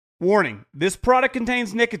Warning, this product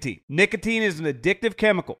contains nicotine. Nicotine is an addictive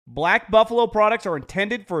chemical. Black Buffalo products are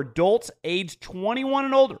intended for adults aged 21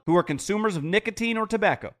 and older who are consumers of nicotine or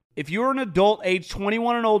tobacco. If you're an adult aged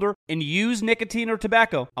 21 and older and use nicotine or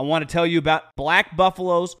tobacco, I want to tell you about Black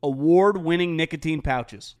Buffalo's award-winning nicotine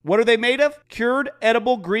pouches. What are they made of? Cured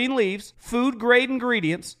edible green leaves, food-grade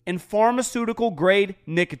ingredients, and pharmaceutical-grade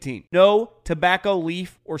nicotine. No tobacco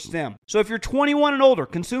leaf or stem. So if you're 21 and older,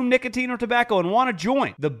 consume nicotine or tobacco, and want to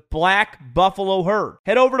join the Black Buffalo herd,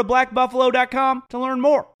 head over to blackbuffalo.com to learn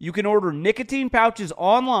more. You can order nicotine pouches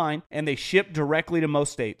online, and they ship directly to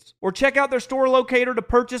most states. Or check out their store locator to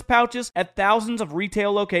purchase pouches at thousands of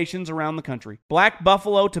retail locations around the country. Black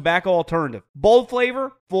Buffalo Tobacco Alternative. Bold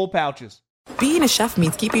flavor, full pouches. Being a chef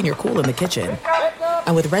means keeping your cool in the kitchen.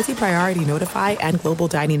 And with Resi Priority Notify and Global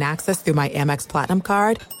Dining Access through my Amex Platinum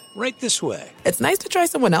card, right this way. It's nice to try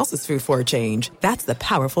someone else's food for a change. That's the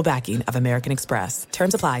powerful backing of American Express.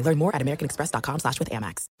 Terms apply. Learn more at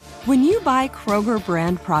americanexpress.com/withAmex. When you buy Kroger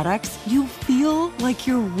brand products, you feel like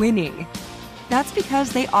you're winning. That's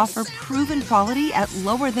because they offer proven quality at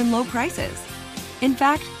lower than low prices. In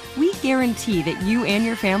fact, we guarantee that you and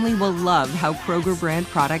your family will love how Kroger brand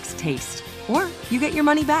products taste, or you get your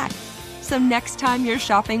money back. So next time you're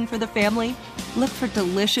shopping for the family, look for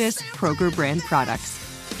delicious Kroger brand products,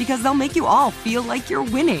 because they'll make you all feel like you're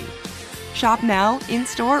winning. Shop now,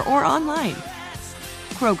 in-store, or online.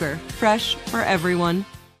 Kroger, fresh for everyone.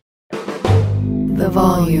 The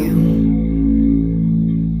volume.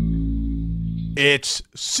 It's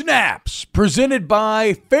Snaps, presented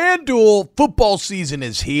by FanDuel. Football season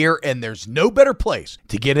is here, and there's no better place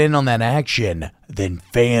to get in on that action than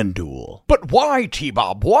FanDuel. But why,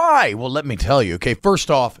 T-Bob? Why? Well, let me tell you, okay? First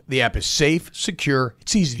off, the app is safe, secure,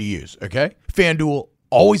 it's easy to use, okay? FanDuel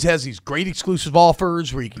always has these great exclusive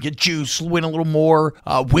offers where you can get juice, win a little more.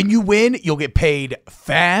 When you win, you'll get paid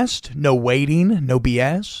fast, no waiting, no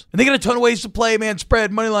BS. And they got a ton of ways to play, man.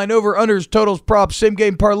 Spread, moneyline, over, unders, totals, props, same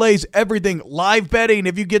game parlays, everything. Live betting.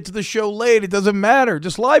 If you get to the show late, it doesn't matter.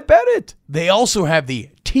 Just live bet it. They also have the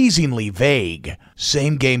teasingly vague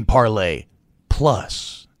same game parlay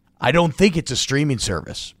plus. I don't think it's a streaming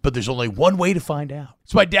service, but there's only one way to find out.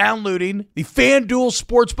 It's by downloading the FanDuel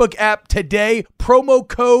Sportsbook app today, promo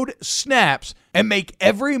code SNAPS, and make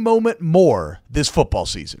every moment more this football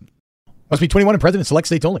season. Must be 21 and present in select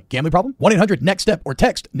states only. Gambling problem? 1-800-NEXT-STEP or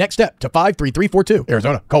text NEXT-STEP to 53342.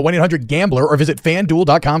 Arizona, call 1-800-GAMBLER or visit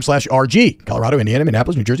FanDuel.com/RG. Colorado, Indiana,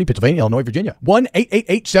 Minneapolis, New Jersey, Pennsylvania, Illinois, Virginia.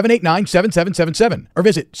 1-888-789-7777 or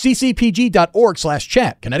visit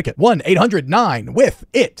ccpg.org/chat. Connecticut,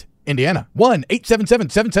 1-800-9-WITH-IT. Indiana,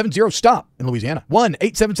 1-877-770-STOP. In Louisiana,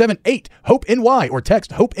 1-877-8-HOPE-NY or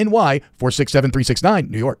text HOPE-NY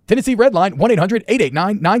 467-369. New York. Tennessee Redline,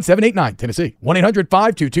 1-800-889-9789. Tennessee,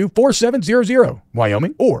 1-800-522-4700.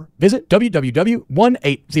 Wyoming, or visit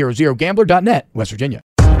www.1800gambler.net. West Virginia.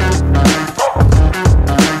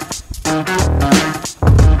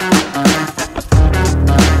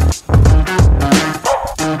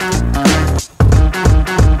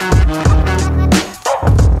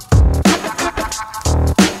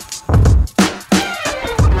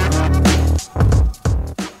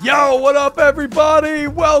 Yo, what up, everybody?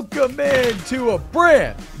 Welcome in to a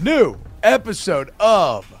brand new episode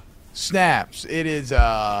of Snaps. It is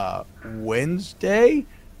Wednesday,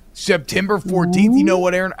 September 14th. You know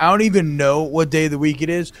what, Aaron? I don't even know what day of the week it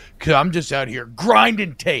is because I'm just out here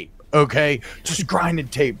grinding tape, okay? Just grinding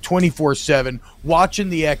tape 24/7, watching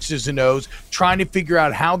the X's and O's, trying to figure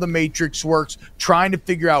out how the Matrix works, trying to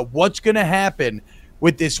figure out what's going to happen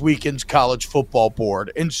with this weekend's college football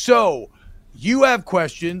board. And so you have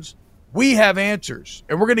questions, we have answers,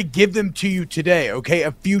 and we're going to give them to you today, okay?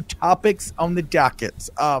 A few topics on the dockets.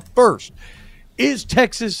 First, is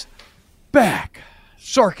Texas back?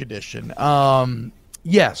 Sark edition.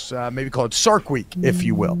 Yes, maybe call it Sark Week, if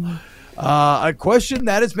you will. A question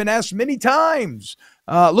that has been asked many times.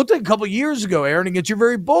 Looked like a couple years ago, Aaron, against your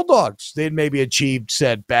very Bulldogs. They had maybe achieved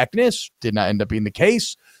said backness. Did not end up being the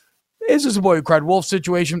case. Is this a boy who cried wolf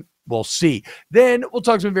situation? We'll see. Then we'll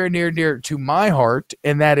talk something very near and dear to my heart,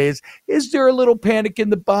 and that is there a little panic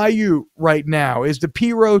in the bayou right now? Is the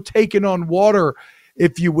P-Row taking on water,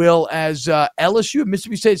 if you will, as LSU and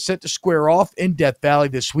Mississippi State set to square off in Death Valley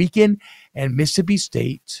this weekend, and Mississippi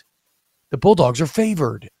State, the Bulldogs are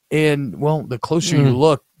favored. And, well, the closer you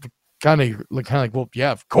look, kind of like, well,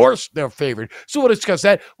 yeah, of course they're favored. So we'll discuss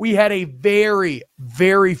that. We had a very,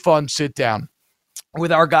 very fun sit-down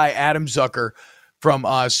with our guy Adam Zucker from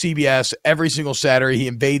CBS every single Saturday. He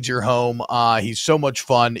invades your home. He's so much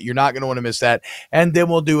fun. You're not going to want to miss that. And then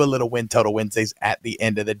we'll do a little Win Total Wednesdays at the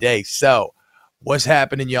end of the day. So What's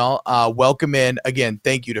happening, y'all? Welcome in. Again,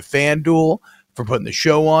 thank you to FanDuel for putting the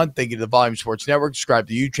show on. Thank you to the Volume Sports Network. Subscribe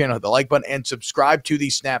to the YouTube channel, hit the like button, and subscribe to the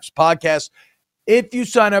Snaps podcast. If you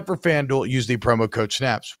sign up for FanDuel, use the promo code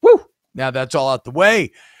SNAPS. Woo! Now that's all out the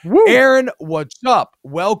way. Woo. Aaron, what's up?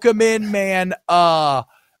 Welcome in, man.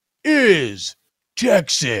 Is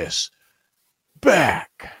Texas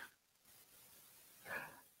back?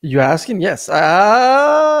 You asking? Yes.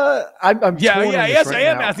 I'm yes, right I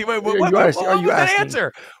am now. asking. Wait, what was that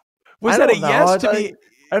answer? Was that a yes to me?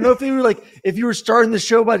 I don't know if you were if you were starting the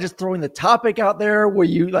show by just throwing the topic out there, were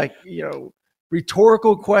you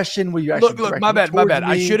rhetorical question? Were you actually look? My bad. Me?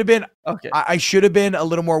 I should have been. Okay. I should have been a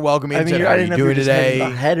little more welcoming. I mean, how are you doing today? A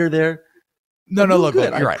header there. No. Look, you're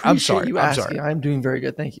right. I'm sorry. I'm sorry. I'm doing very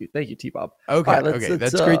good. Thank you, T-Bob. Okay. Okay.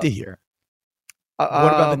 That's great to hear. What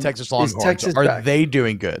about the Texas Longhorns? Are they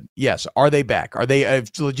doing good? Yes. Are they back? Are they a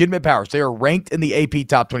legitimate powers? They are ranked in the AP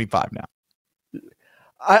top 25 now.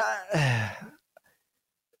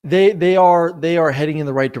 They are heading in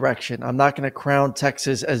the right direction. I'm not going to crown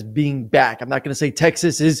Texas as being back. I'm not going to say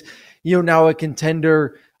Texas is now a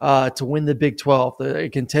contender to win the Big 12, a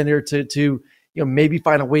contender to maybe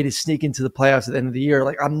find a way to sneak into the playoffs at the end of the year.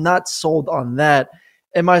 I'm not sold on that.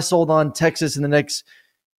 Am I sold on Texas in the next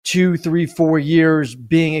 2, 3, 4 years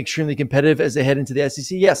being extremely competitive as they head into the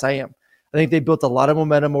SEC? Yes, I am. I think they built a lot of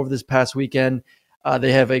momentum over this past weekend.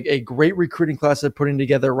 They have a great recruiting class they're putting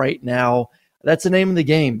together right now. That's the name of the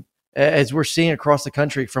game, as we're seeing across the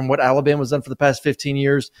country, from what Alabama's done for the past 15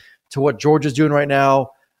 years to what Georgia's doing right now.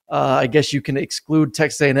 I guess you can exclude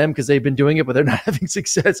Texas A&M because they've been doing it, but they're not having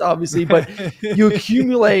success, obviously. But you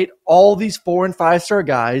accumulate all these 4- and 5-star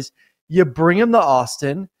guys. You bring them to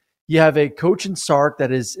Austin. You have a coach in Sark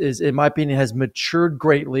that is, in my opinion, has matured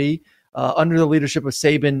greatly under the leadership of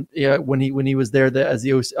Saban when he was there as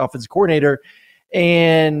the offensive coordinator.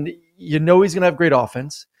 And he's going to have great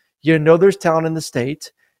offense. There's talent in the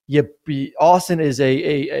state. Austin is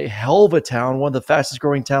a hell of a town, one of the fastest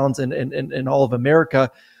growing towns in all of America.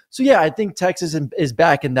 So, yeah, I think Texas is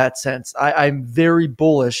back in that sense. I'm very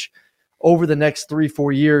bullish over the next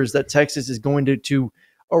 3-4 years that Texas is going to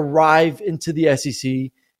arrive into the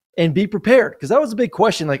SEC and be prepared. Because that was a big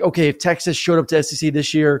question. Okay, if Texas showed up to SEC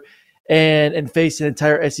this year and faced an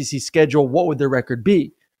entire SEC schedule, what would their record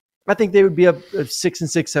be? I think they would be a 6-6,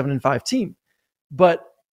 7-5 team. But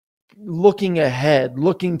looking ahead,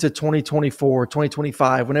 looking to 2024,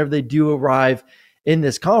 2025, whenever they do arrive in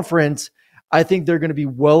this conference, I think they're going to be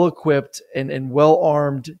well equipped and well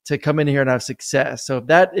armed to come in here and have success. So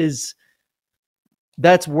that's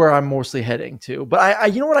where I'm mostly heading to. But I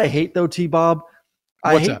you know what I hate though, T-Bob?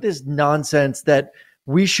 I hate this nonsense that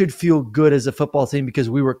we should feel good as a football team because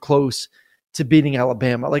we were close to beating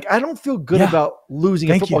Alabama. I don't feel good about losing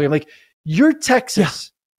a football game. You're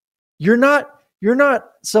Texas. Yeah. You're not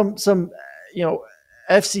some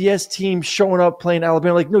FCS team showing up playing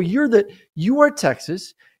Alabama. No, you are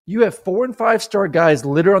Texas. You have 4- and 5-star guys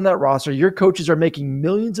littered on that roster. Your coaches are making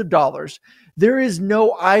millions of dollars. There is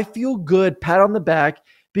no I feel good pat on the back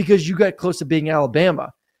because you got close to being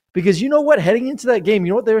Alabama. Because you know what? Heading into that game, you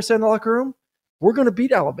know what they were saying in the locker room? We're going to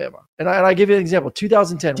beat Alabama. And I give you an example.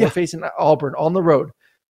 2010, we're facing Auburn on the road.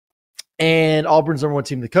 And Auburn's number 1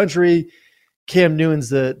 team in the country. Cam Newton's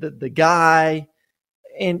the guy.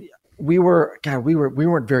 And we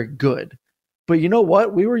weren't very good. But you know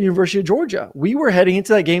what? We were University of Georgia. We were heading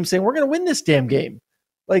into that game saying, we're going to win this damn game.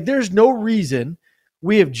 There's no reason.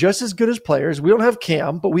 We have just as good as players. We don't have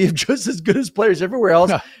Cam, but we have just as good as players everywhere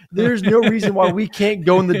else. There's no reason why we can't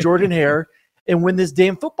go in the Jordan Hare and win this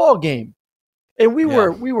damn football game. And we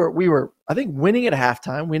were, I think, winning at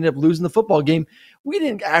halftime. We ended up losing the football game. We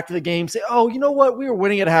didn't, after the game, say, oh, you know what? We were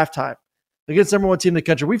winning at halftime against number 1 team in the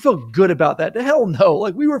country. We feel good about that. The hell no.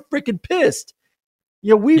 We were freaking pissed.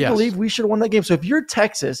 Believe we should have won that game. So if you're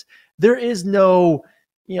Texas, there is no,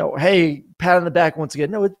 hey, pat on the back once again.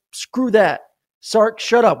 No, screw that. Sark,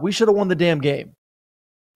 shut up. We should have won the damn game.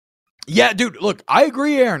 Yeah, dude, look, I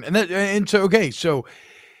agree, Aaron. So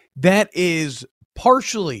that is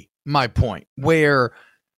partially my point where,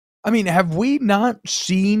 have we not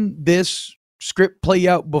seen this script play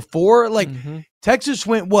out before? Texas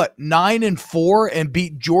went 9-4 and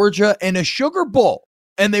beat Georgia in a Sugar Bowl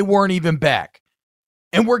and they weren't even back.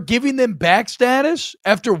 And we're giving them back status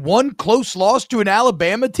after one close loss to an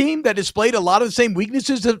Alabama team that displayed a lot of the same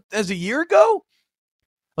weaknesses as a year ago?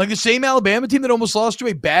 The same Alabama team that almost lost to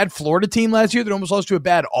a bad Florida team last year, that almost lost to a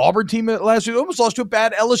bad Auburn team last year, that almost lost to a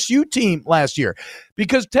bad LSU team last year.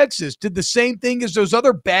 Because Texas did the same thing as those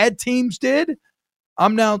other bad teams did.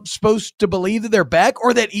 I'm now supposed to believe that they're back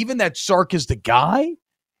or that even that Sark is the guy.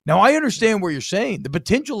 Now, I understand what you're saying. The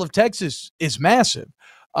potential of Texas is massive.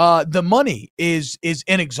 The money is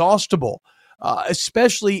inexhaustible,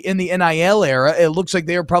 especially in the NIL era. It looks like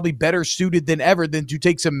they are probably better suited than ever than to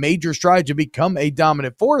take some major strides to become a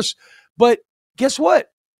dominant force. But guess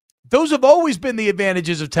what? Those have always been the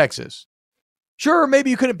advantages of Texas. Sure, maybe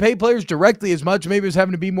you couldn't pay players directly as much. Maybe it was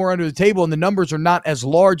having to be more under the table, and the numbers are not as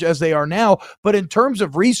large as they are now. But in terms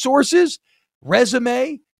of resources,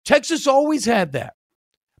 resume, Texas always had that.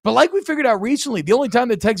 But like we figured out recently, the only time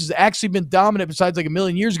that Texas has actually been dominant besides like a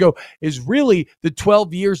million years ago is really the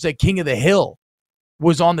 12 years that King of the Hill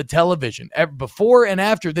was on the television. Before and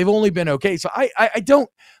after, they've only been okay. So I don't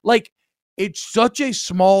like, it's such a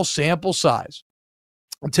small sample size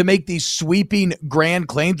to make these sweeping grand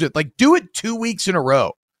claims with. Like, do it 2 weeks in a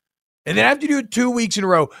row. And then after you do it 2 weeks in a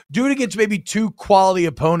row, do it against maybe two quality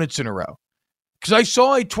opponents in a row. Because I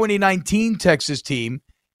saw a 2019 Texas team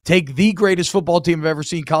take the greatest football team I've ever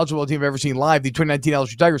seen, college football team I've ever seen live, the 2019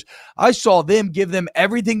 LSU Tigers. I saw them give them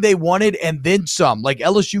everything they wanted and then some. Like,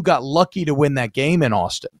 LSU got lucky to win that game in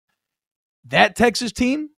Austin. That Texas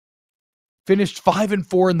team finished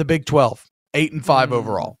 5-4 in the Big 12, 8-5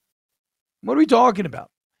 overall. What are we talking about?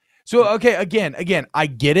 So, okay, again, I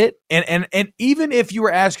get it. And even if you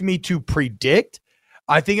were asking me to predict,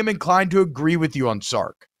 I think I'm inclined to agree with you on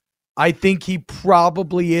Sark. I think he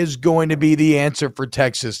probably is going to be the answer for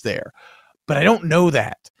Texas there. But I don't know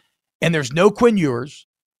that. And there's no Quinn Ewers.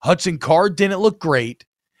 Hudson Card didn't look great.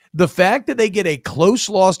 The fact that they get a close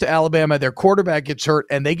loss to Alabama, their quarterback gets hurt,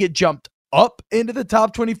 and they get jumped up into the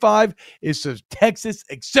top 25 is some Texas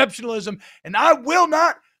exceptionalism, and I will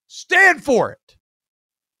not stand for it.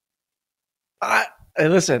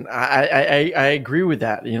 Listen, I agree with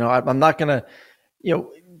that. You know, I'm not going to, you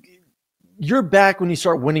know, you're back when you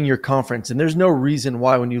start winning your conference, and there's no reason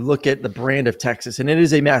why when you look at the brand of Texas, and it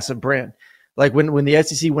is a massive brand. Like when the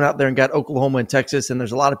SEC went out there and got Oklahoma and Texas, and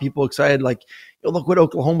there's a lot of people excited, like, you know, look what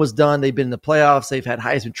Oklahoma's done. They've been in the playoffs. They've had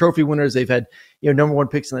Heisman Trophy winners. They've had, you know,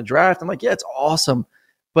 #1 picks in the draft. I'm like, yeah, it's awesome.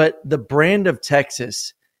 But the brand of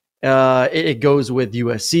Texas, it goes with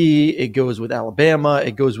USC, it goes with Alabama,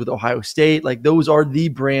 it goes with Ohio State. Like, those are the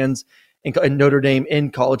brands in Notre Dame in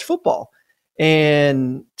college football.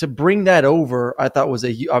 And to bring that over, I thought was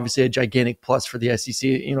obviously a gigantic plus for the SEC.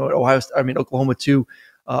 You know, Oklahoma too,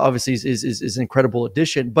 obviously is an incredible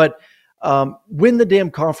addition. But win the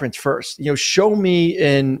damn conference first. You know, show me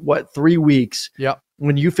in 3 weeks. Yeah.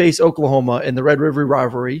 When you face Oklahoma in the Red River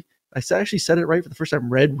rivalry. I actually said it right for the first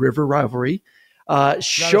time. Red River rivalry.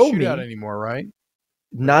 Show me. Not a shootout anymore, right?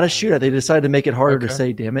 Not a shootout. They decided to make it harder to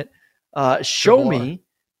say. Damn it. Show me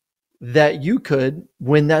that you could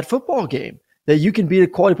win that football game, that you can beat a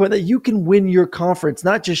quality opponent, that you can win your conference,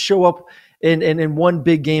 not just show up in one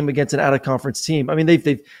big game against an out-of-conference team. I mean, they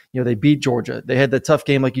beat Georgia. They had the tough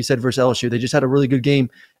game, like you said, versus LSU. They just had a really good game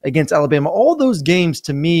against Alabama. All those games,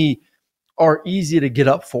 to me, are easy to get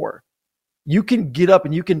up for. You can get up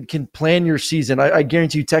and you can plan your season. I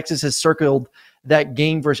guarantee you Texas has circled that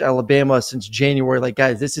game versus Alabama since January. Like,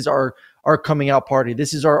 guys, this is our coming out party.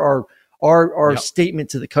 This is our statement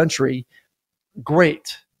to the country.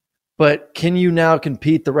 Great. But can you now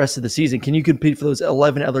compete the rest of the season? Can you compete for those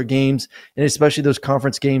 11 other games, and especially those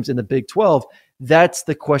conference games in the Big 12? That's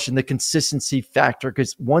the question, the consistency factor.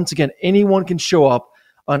 Because once again, anyone can show up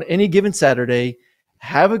on any given Saturday,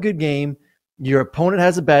 have a good game, your opponent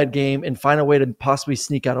has a bad game, and find a way to possibly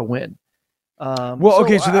sneak out a win. Go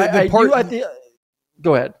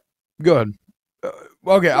ahead.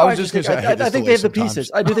 I was just going to say, I think they have the pieces.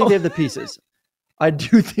 I do think they have the pieces. I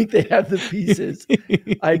do think they have the pieces.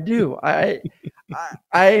 I do. I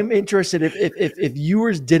am interested if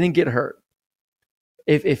Ewers didn't get hurt,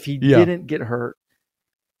 if he didn't get hurt,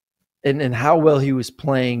 and how well he was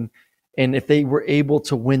playing, and if they were able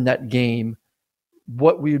to win that game,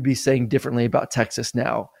 what we would be saying differently about Texas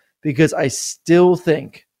now. Because I still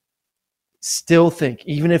think,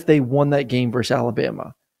 even if they won that game versus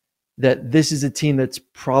Alabama, that this is a team that's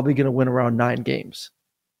probably going to win around 9 games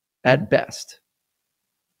at best.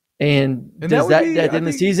 And does that at the end of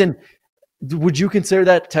the season, would you consider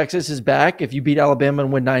that Texas is back if you beat Alabama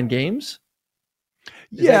and win 9 games?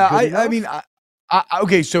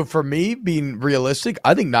 Okay, so for me, being realistic,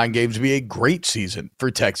 I think 9 games would be a great season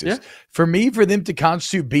for Texas. Yeah. For me, for them to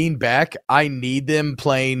constitute being back, I need them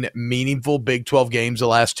playing meaningful Big 12 games the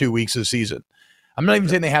last 2 weeks of the season. I'm not even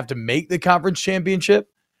saying they have to make the conference championship,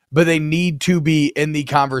 but they need to be in the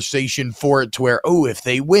conversation for it to where, if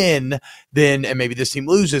they win, then, and maybe this team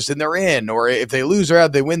loses, then they're in. Or if they lose, they're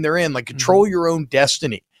out, they win, they're in. Like, control your own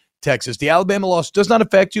destiny, Texas. The Alabama loss does not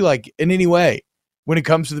affect you, like, in any way when it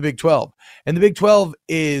comes to the Big 12. And the Big 12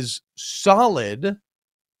 is solid,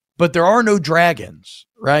 but there are no dragons,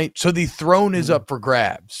 right? So the throne is up for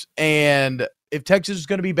grabs. And if Texas is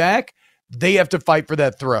going to be back, they have to fight for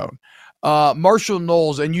that throne. Marshall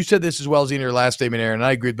Knowles, and you said this as well as in your last statement, Aaron, and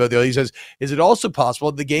I agree with both of you. He says, is it also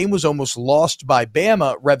possible the game was almost lost by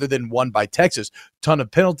Bama rather than won by Texas? Ton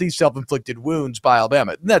of penalties, self-inflicted wounds by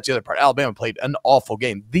Alabama. And that's the other part. Alabama played an awful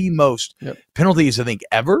game. The most penalties, I think,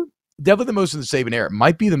 ever. Definitely the most in the Saban era.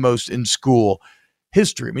 Might be the most in school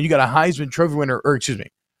history. I mean, you got a Heisman Trophy winner,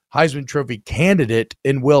 Heisman Trophy candidate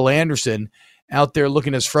in Will Anderson out there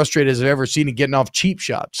looking as frustrated as I've ever seen and getting off cheap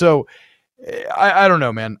shots. So, I don't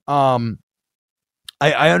know, man.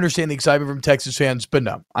 I understand the excitement from Texas fans, but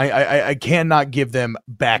no, I cannot give them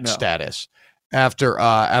back status after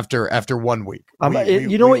 1 week.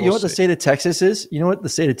 You know what the state of Texas is? You know what the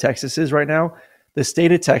state of Texas is right now? The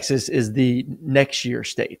state of Texas is the next year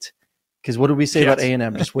state. Because what do we say about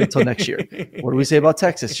A&M? Just wait till next year. What do we say about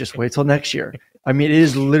Texas? Just wait till next year. I mean, it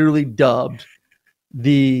is literally dubbed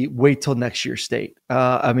the wait till next year state.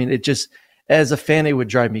 I mean, it just, as a fan, it would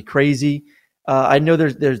drive me crazy. I know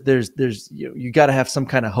there's you got to have some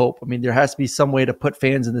kind of hope. I mean, there has to be some way to put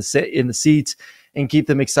fans in the seats and keep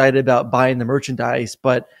them excited about buying the merchandise.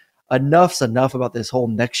 But enough's enough about this whole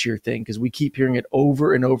next year thing, because we keep hearing it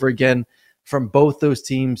over and over again from both those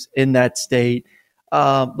teams in that state.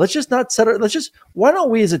 Let's just not set it. Why don't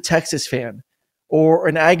we as a Texas fan or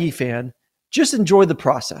an Aggie fan just enjoy the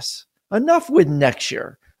process? Enough with next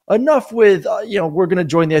year. Enough with, we're going to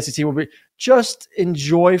join the SEC. Just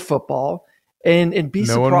enjoy football and be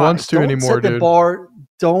surprised. No one wants to anymore, dude.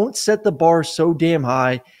 Don't set the bar so damn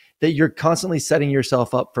high that you're constantly setting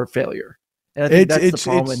yourself up for failure. And I think that's the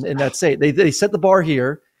problem in that state. They set the bar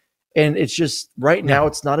here, and it's just right now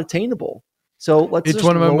it's not attainable. So let's just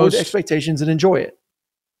lower the expectations and enjoy it.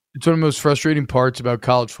 It's one of the most frustrating parts about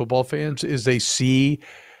college football fans is they see,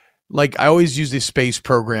 like I always use the space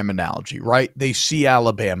program analogy, right? They see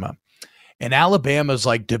Alabama, and Alabama's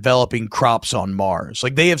like developing crops on Mars.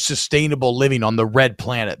 Like they have sustainable living on the red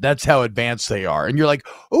planet. That's how advanced they are. And you're like,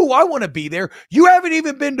 oh, I want to be there. You haven't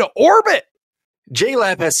even been to orbit.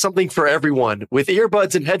 JLab has something for everyone with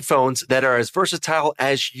earbuds and headphones that are as versatile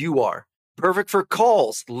as you are. Perfect for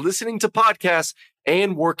calls, listening to podcasts,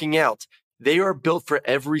 and working out. They are built for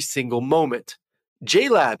every single moment.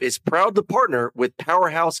 JLab is proud to partner with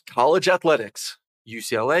Powerhouse College Athletics,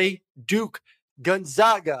 UCLA, Duke,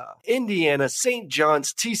 Gonzaga, Indiana, St.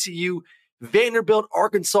 John's, TCU, Vanderbilt,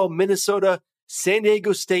 Arkansas, Minnesota, San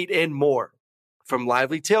Diego State, and more. From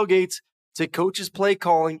lively tailgates to coaches' play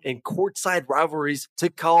calling and courtside rivalries to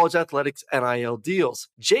college athletics NIL deals,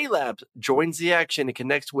 JLab joins the action and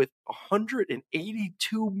connects with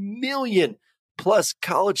 182 million plus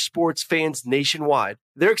college sports fans nationwide.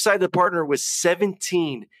 They're excited to partner with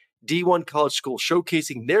 17 D1 college schools,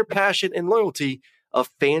 showcasing their passion and loyalty of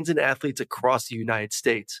fans and athletes across the United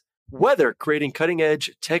States. Whether creating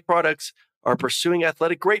cutting-edge tech products or pursuing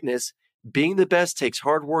athletic greatness, being the best takes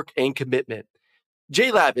hard work and commitment.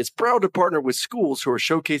 JLab is proud to partner with schools who are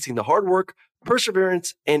showcasing the hard work,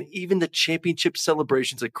 perseverance, and even the championship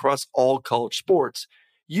celebrations across all college sports.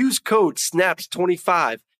 Use code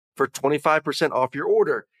SNAPS25 for 25% off your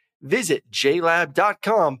order. Visit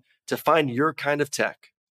JLab.com to find your kind of tech.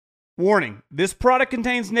 Warning, this product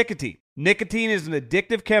contains nicotine. Nicotine is an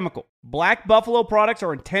addictive chemical. Black Buffalo products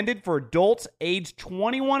are intended for adults aged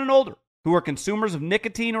 21 and older who are consumers of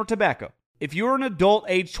nicotine or tobacco. If you're an adult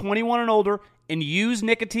aged 21 and older and use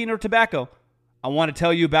nicotine or tobacco, I want to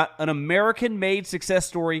tell you about an American-made success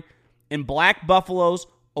story in Black Buffalo's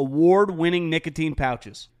award-winning nicotine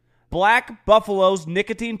pouches. Black Buffalo's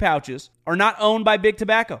nicotine pouches are not owned by Big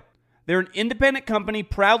Tobacco. They're an independent company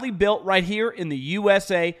proudly built right here in the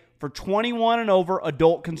USA for 21 and over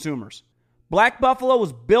adult consumers. Black Buffalo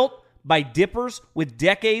was built by dippers with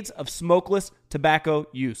decades of smokeless tobacco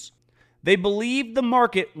use. They believed the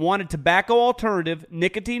market wanted tobacco alternative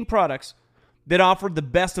nicotine products that offered the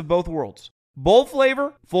best of both worlds. Bold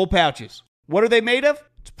flavor, full pouches. What are they made of?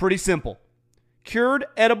 It's pretty simple. Cured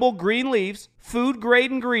edible green leaves,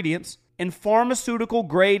 food-grade ingredients, and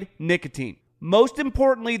pharmaceutical-grade nicotine. Most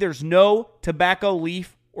importantly, there's no tobacco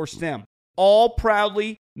leaf or stem. All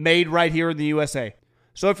proudly made right here in the USA.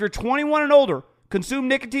 So if you're 21 and older, consume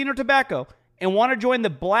nicotine or tobacco, and want to join the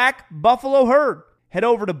Black Buffalo herd, head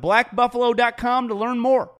over to blackbuffalo.com to learn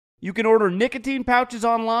more. You can order nicotine pouches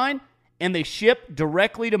online, and they ship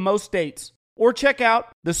directly to most states. Or check out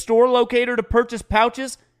the store locator to purchase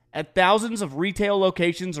pouches at thousands of retail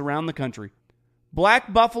locations around the country.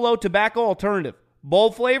 Black Buffalo Tobacco Alternative.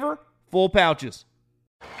 Bold flavor, full pouches.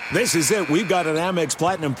 This is it. We've got an Amex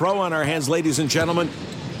Platinum Pro on our hands, ladies and gentlemen.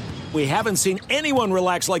 We haven't seen anyone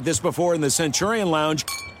relax like this before in the Centurion Lounge.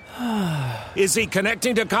 Is he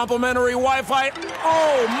connecting to complimentary Wi-Fi?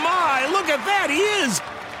 Oh my, look at that, he is!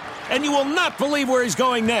 And you will not believe where he's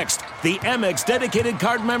going next. The Amex dedicated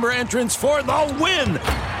card member entrance for the win.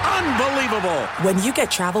 Unbelievable. When you get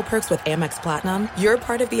travel perks with Amex Platinum, you're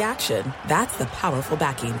part of the action. That's the powerful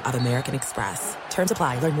backing of American Express. Terms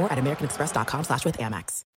apply. Learn more at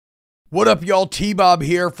americanexpress.com/withAmex. What up, y'all? T-Bob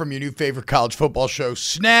here from your new favorite college football show,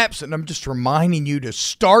 Snaps. And I'm just reminding you to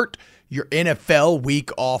start your NFL week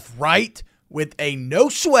off right with a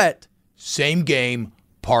no-sweat same-game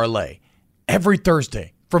parlay every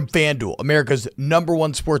Thursday from FanDuel, America's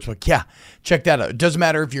 #1 sportsbook. Yeah, check that out. It doesn't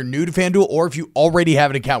matter if you're new to FanDuel or if you already have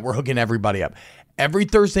an account. We're hooking everybody up. Every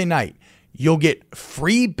Thursday night, you'll get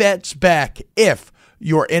free bets back if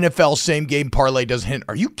your NFL same-game parlay doesn't hit.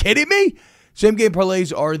 Are you kidding me? Same-game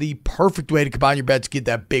parlays are the perfect way to combine your bets to get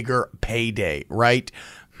that bigger payday, right?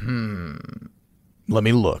 Let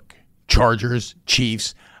me look. Chargers,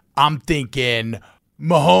 Chiefs. I'm thinking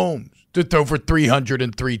Mahomes to throw for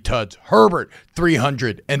 303 tuds. Herbert,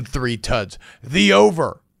 303 tuds. The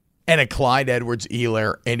over. And a Clyde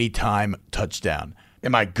Edwards-Helaire anytime touchdown.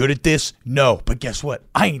 Am I good at this? No. But guess what?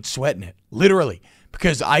 I ain't sweating it. Literally.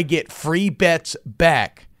 Because I get free bets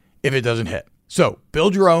back if it doesn't hit. So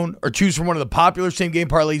build your own or choose from one of the popular same-game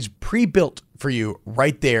parlays pre-built for you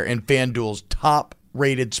right there in FanDuel's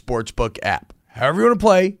top-rated sportsbook app. However you want to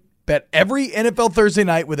play, bet every NFL Thursday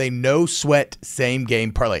night with a no-sweat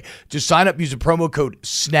same-game parlay. Just sign up, use the promo code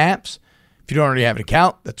SNAPS. If you don't already have an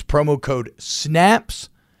account, that's promo code SNAPS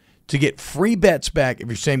to get free bets back if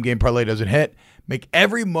your same-game parlay doesn't hit. Make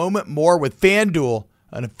every moment more with FanDuel,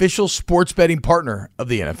 an official sports betting partner of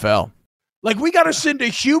the NFL. Like, we got to send a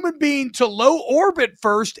human being to low orbit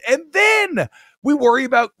first, and then we worry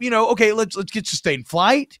about, okay, let's get sustained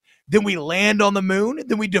flight. Then we land on the moon.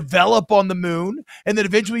 Then we develop on the moon, and then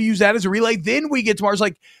eventually use that as a relay. Then we get to Mars.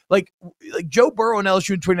 Like Joe Burrow and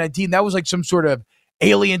LSU in 2019, that was like some sort of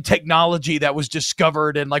alien technology that was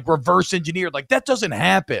discovered and like reverse engineered. Like, that doesn't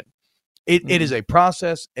happen. It is a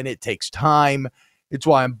process, and it takes time. It's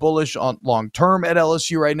why I'm bullish on long-term at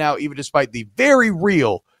LSU right now, even despite the very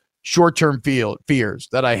real short-term fears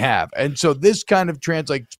that I have. And so this kind of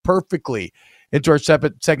translates perfectly into our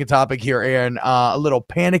second topic here, Aaron, a little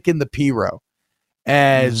panic in the P-Row.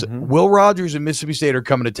 As Will Rogers and Mississippi State are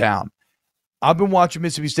coming to town. I've been watching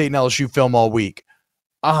Mississippi State and LSU film all week.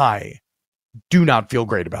 I do not feel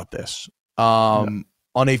great about this on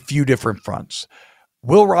a few different fronts.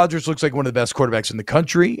 Will Rogers looks like one of the best quarterbacks in the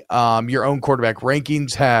country. Your own quarterback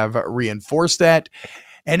rankings have reinforced that.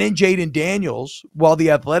 And in Jaden Daniels, while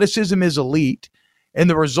the athleticism is elite and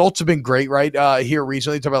the results have been great, right? Here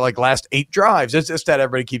recently, talk about like last 8 drives. That's that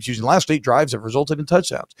everybody keeps using. The last 8 drives have resulted in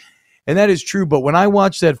touchdowns. And that is true. But when I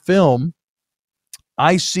watch that film,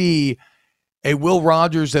 I see a Will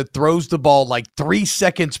Rogers that throws the ball like 3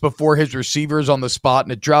 seconds before his receiver is on the spot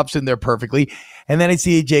and it drops in there perfectly. And then I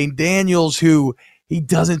see a Jaden Daniels who he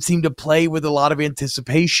doesn't seem to play with a lot of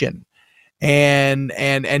anticipation. And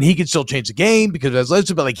he can still change the game because as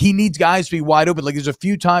Leslie, but like he needs guys to be wide open. Like there's a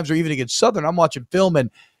few times where even against Southern, I'm watching film and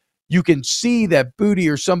you can see that Booty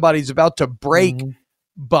or somebody's about to break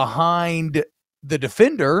behind the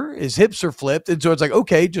defender. His hips are flipped. And so it's like,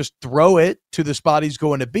 okay, just throw it to the spot he's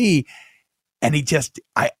going to be. And he just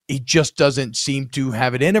doesn't seem to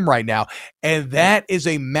have it in him right now. And that is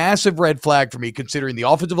a massive red flag for me, considering the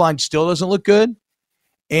offensive line still doesn't look good.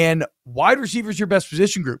 And wide receiver is your best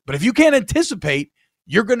position group. But if you can't anticipate,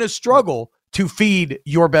 you're going to struggle to feed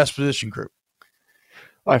your best position group.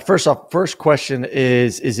 All right, first question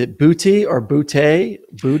is it Booty or Booty?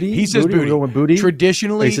 Booty? He says Booty. We're going with Booty?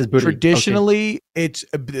 Traditionally, he says Booty. Okay. It's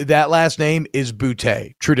that last name is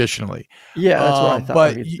Booty, traditionally. Yeah, that's what I thought.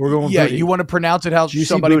 But we're going with Booty. You want to pronounce it how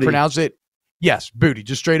somebody pronounce it? Yes, Booty,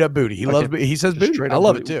 just straight up Booty. He loves Booty. He says Booty. I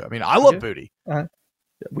love it too. I mean, I love Booty.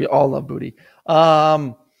 We all love Booty.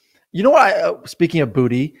 You know what? Speaking of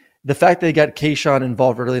Booty, the fact they got Kayshawn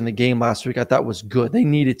involved early in the game last week, I thought was good. They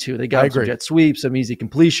needed to. They got some jet sweeps, some easy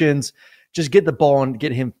completions. Just get the ball and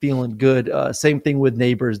get him feeling good. Same thing with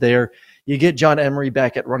Neighbors there. You get John Emery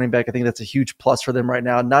back at running back. I think that's a huge plus for them right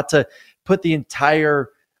now. Not to put the entire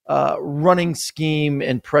running scheme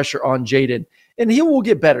and pressure on Jaden. And he will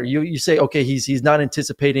get better. You say, okay, he's not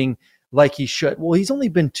anticipating like he should. Well, he's only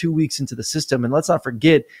been 2 weeks into the system. And let's not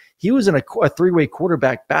forget, he was in a three-way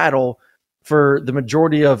quarterback battle for the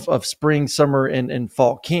majority of spring, summer, and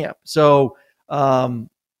fall camp. So he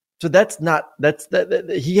hasn't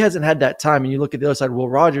had that time. And you look at the other side, Will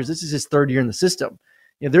Rogers, this is his 3rd year in the system.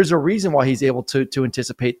 You know, there's a reason why he's able to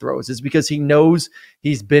anticipate throws. It's because he knows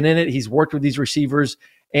he's been in it. He's worked with these receivers,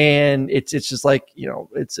 And it's just like,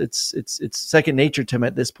 it's second nature to him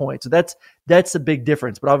at this point. So that's the big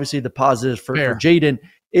difference. But obviously the positive for Jaden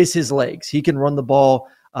is his legs. He can run the ball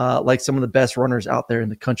like some of the best runners out there in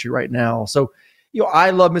the country right now. So, I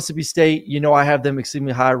love Mississippi State. I have them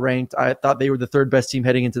extremely high ranked. I thought they were the third best team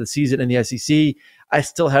heading into the season in the SEC. I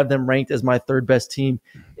still have them ranked as my third best team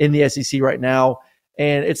in the SEC right now.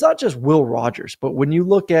 And it's not just Will Rogers, but when you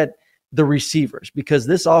look at the receivers, because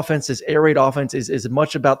this offense, this air raid offense is as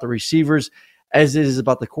much about the receivers as it is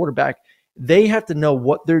about the quarterback. They have to know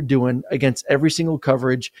what they're doing against every single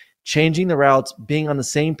coverage, changing the routes, being on the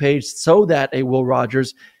same page so that a Will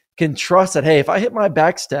Rogers can trust that, hey, if I hit my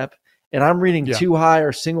back step and I'm reading too high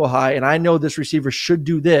or single high, and I know this receiver should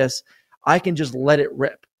do this, I can just let it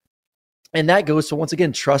rip. And that goes to, once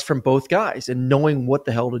again, trust from both guys and knowing what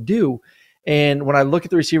the hell to do. And when I look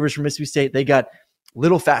at the receivers from Mississippi State, they got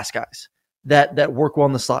little fast guys that work well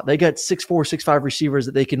in the slot. They got 6'4", 6'5" receivers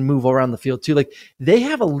that they can move around the field too. Like, they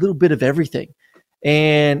have a little bit of everything.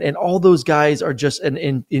 And all those guys are just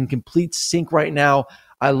in complete sync right now.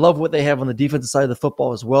 I love what they have on the defensive side of the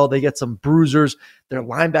football as well. They get some bruisers. Their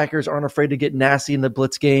linebackers aren't afraid to get nasty in the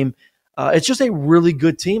blitz game. It's just a really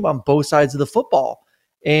good team on both sides of the football.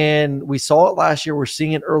 And we saw it last year. We're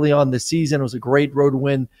seeing it early on this season. It was a great road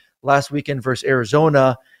win last weekend versus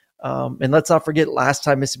Arizona. And let's not forget, last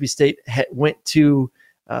time Mississippi State went to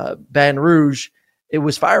Baton Rouge, it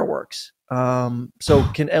was fireworks. So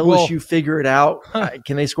can LSU figure it out?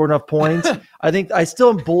 Can they score enough points? I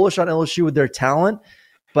still am bullish on LSU with their talent,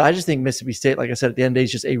 but I just think Mississippi State, like I said, at the end of the day,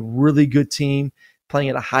 is just a really good team playing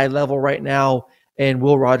at a high level right now. And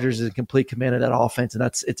Will Rogers is in complete command of that offense. And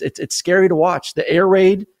it's scary to watch. The air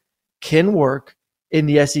raid can work in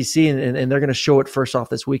the SEC, and they're going to show it first off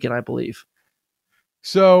this weekend, I believe.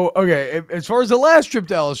 So, okay, as far as the last trip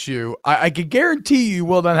to LSU, I can guarantee you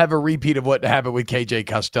will not have a repeat of what happened with KJ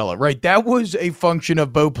Costello, right? That was a function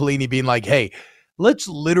of Bo Pelini being like, hey, let's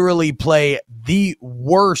literally play the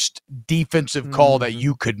worst defensive call that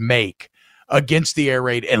you could make against the air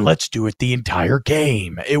raid, and let's do it the entire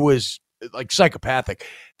game. It was like psychopathic.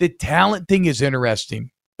 The talent thing is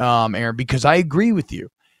interesting, Aaron, because I agree with you.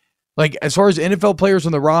 Like, as far as NFL players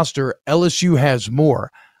on the roster, LSU has more.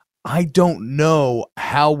 I don't know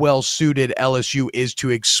how well suited LSU is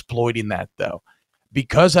to exploiting that, though,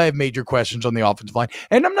 because I have major questions on the offensive line.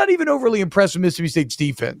 And I'm not even overly impressed with Mississippi State's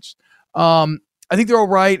defense. I think they're all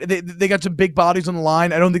right. They got some big bodies on the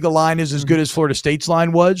line. I don't think the line is as good as Florida State's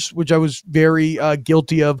line was, which I was very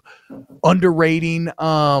guilty of underrating.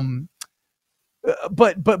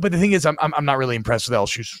 But the thing is, I'm not really impressed with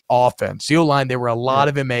LSU's offense. The O-line, there were a lot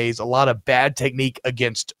of MAs, a lot of bad technique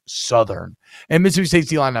against Southern. And Mississippi State's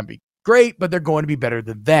D-line not be great, but they're going to be better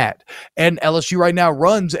than that. And LSU right now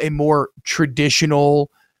runs a more traditional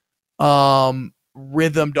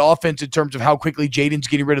rhythmed offense in terms of how quickly Jaden's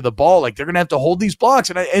getting rid of the ball. Like, they're going to have to hold these blocks.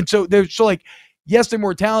 And so they're so like, yes, they're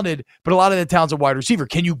more talented, but a lot of the talent's a wide receiver.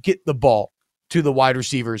 Can you get the ball to the wide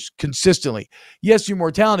receivers consistently? Yes, you're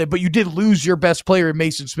more talented, but you did lose your best player in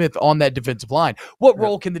Mason Smith on that defensive line. What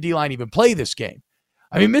role can the D-line even play this game?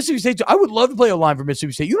 I mean, Mississippi State, I would love to play a line for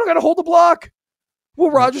Mississippi State. You don't got to hold the block.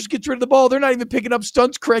 Will Rogers gets rid of the ball. They're not even picking up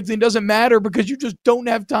stunts correctly. It doesn't matter because you just don't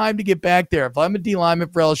have time to get back there. If I'm a D-lineman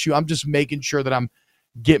for LSU, I'm just making sure that I'm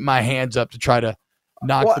getting my hands up to try to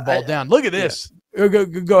knock the ball down. Look at this. Yeah.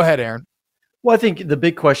 Go ahead, Aaron. Well, I think the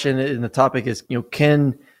big question in the topic is,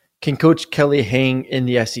 can Coach Kelly hang in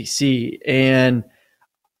the SEC? And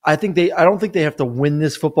I don't think they have to win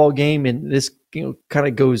this football game. And this, kind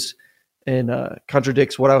of goes and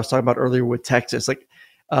contradicts what I was talking about earlier with Texas.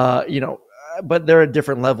 But they're at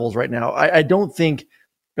different levels right now. I don't think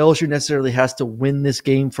LSU necessarily has to win this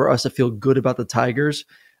game for us to feel good about the Tigers.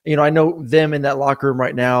 I know them in that locker room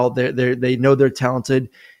right now. They know they're talented.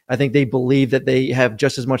 I think they believe that they have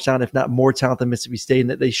just as much talent, if not more talent, than Mississippi State, and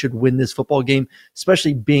that they should win this football game,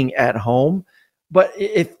 especially being at home. But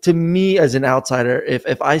to me, as an outsider,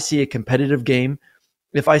 if I see a competitive game,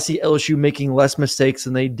 if I see LSU making less mistakes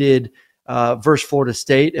than they did versus Florida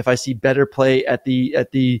State, if I see better play at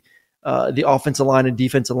the offensive line and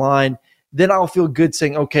defensive line, then I'll feel good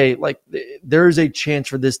saying, okay, like there is a chance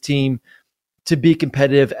for this team to be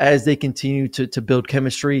competitive as they continue to build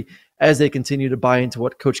chemistry, as they continue to buy into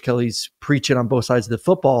what Coach Kelly's preaching on both sides of the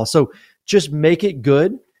football. So just make it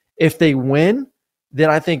good. If they win, then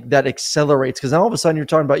I think that accelerates, because now all of a sudden you're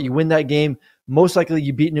talking about you win that game, most likely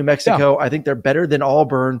you beat New Mexico. Yeah. I think they're better than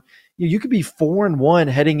Auburn. You could be 4-1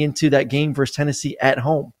 heading into that game versus Tennessee at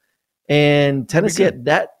home. And Tennessee at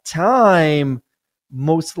that time,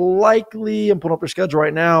 most likely, I'm pulling up their schedule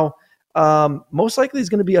right now, most likely is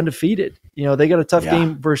going to be undefeated. They got a tough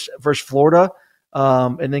game versus Florida.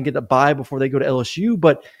 and then get a bye before they go to LSU.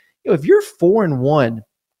 But if you're 4-1,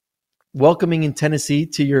 welcoming in Tennessee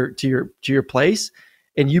to your place,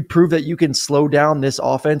 and you prove that you can slow down this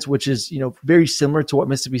offense, which is very similar to what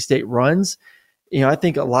Mississippi State runs, I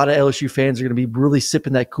think a lot of LSU fans are going to be really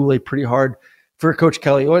sipping that Kool-Aid pretty hard for Coach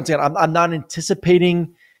Kelly. Once again, I'm not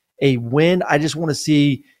anticipating a win. I just want to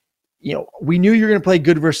see, we knew you're going to play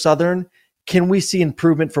good versus Southern. Can we see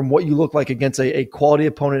improvement from what you look like against a quality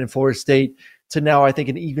opponent in Florida State to now, I think,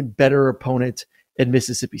 an even better opponent in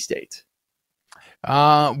Mississippi State?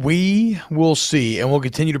 We will see, and we'll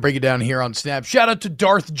continue to break it down here on Snap. Shout out to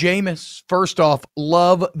Darth Jameis. First off,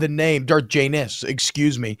 love the name. Darth Janis,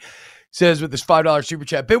 excuse me. Says with this $5 super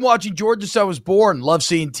chat, been watching Georgia since I was born. Love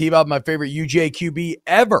seeing T-Bob, my favorite UJQB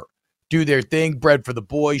ever, do their thing. Bread for the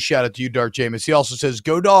boys. Shout out to you, Darth Jameis. He also says,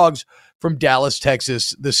 go Dogs from Dallas,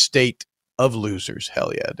 Texas, the state of losers.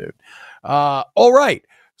 Hell yeah, dude. All right.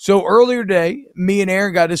 So earlier today, me and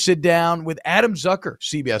Aaron got to sit down with Adam Zucker,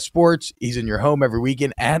 CBS Sports. He's in your home every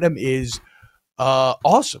weekend. Adam is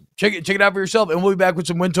awesome. Check it out for yourself, and we'll be back with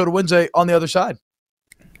some Win Total Wednesday on the other side.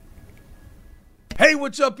 Hey,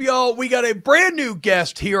 what's up, y'all? We got a brand new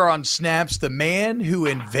guest here on Snaps, the man who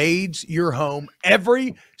invades your home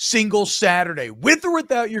every single Saturday, with or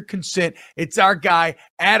without your consent. It's our guy,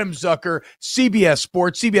 Adam Zucker, CBS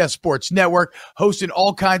Sports Network, hosting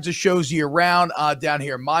all kinds of shows year-round down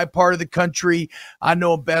here in my part of the country. I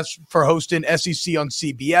know him best for hosting SEC on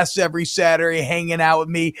CBS every Saturday, hanging out with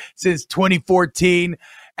me since 2014.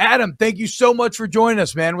 Adam, thank you so much for joining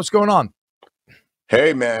us, man. What's going on?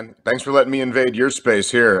 Hey, man, thanks for letting me invade your space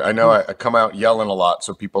here. I know I come out yelling a lot,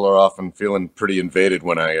 so people are often feeling pretty invaded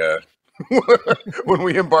when I when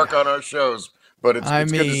we embark on our shows. But it's good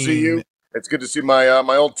to see you. It's good to see my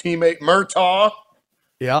my old teammate Murtaugh.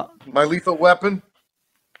 Yeah, my lethal weapon.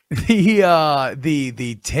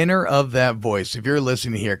 The tenor of that voice. If you're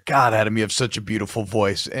listening here, God, Adam, you have such a beautiful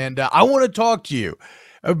voice, and I want to talk to you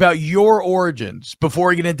about your origins before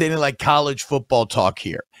we get into any like college football talk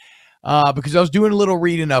here. Because I was doing a little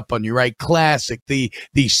reading up on you, right? Classic, the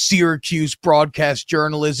Syracuse broadcast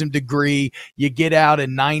journalism degree. You get out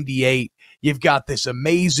in 98. You've got this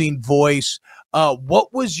amazing voice.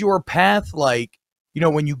 What was your path like,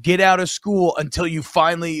 when you get out of school until you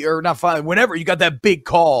whenever you got that big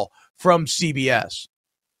call from CBS?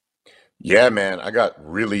 Yeah, man, I got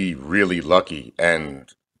really, really lucky,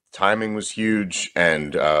 and timing was huge,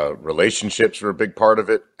 and relationships were a big part of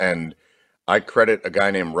it. And I credit a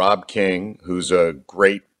guy named Rob King, who's a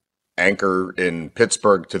great anchor in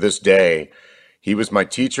Pittsburgh to this day. He was my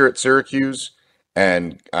teacher at Syracuse,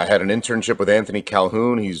 and I had an internship with Anthony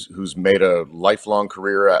Calhoun, who's made a lifelong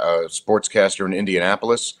career a sportscaster in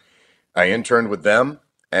Indianapolis. I interned with them,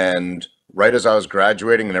 and right as I was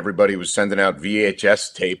graduating and everybody was sending out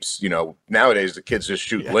VHS tapes, nowadays the kids just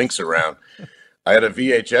shoot links around. I had a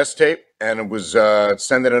VHS tape, and it was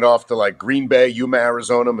sending it off to like Green Bay, Yuma,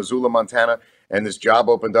 Arizona, Missoula, Montana, and this job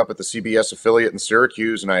opened up at the CBS affiliate in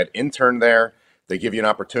Syracuse, and I had interned there. They give you an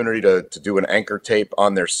opportunity to do an anchor tape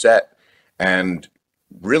on their set, and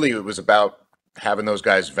really it was about having those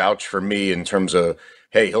guys vouch for me in terms of,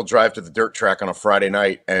 hey, he'll drive to the dirt track on a Friday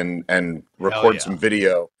night and record some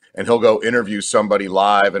video, and he'll go interview somebody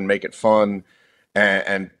live and make it fun,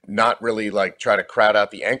 and not really like try to crowd out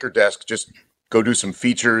the anchor desk, just go do some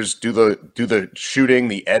features, do the shooting,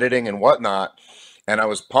 the editing, and whatnot. And I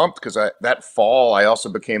was pumped because that fall I also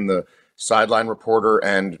became the sideline reporter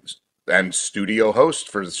and studio host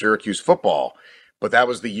for the Syracuse football. But that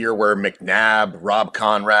was the year where McNabb, Rob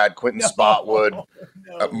Conrad, Quentin Spotwood,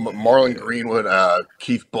 Marlon Greenwood,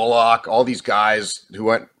 Keith Bullock, all these guys who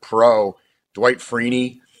went pro, Dwight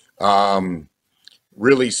Freeney,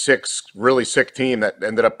 really sick team that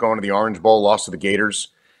ended up going to the Orange Bowl, lost to the Gators.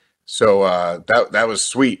 So that was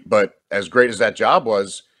sweet. But as great as that job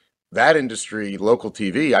was, that industry, local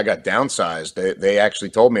TV, I got downsized. They actually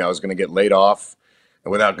told me I was going to get laid off.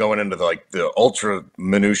 And without going into the ultra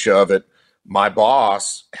minutia of it, my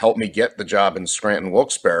boss helped me get the job in Scranton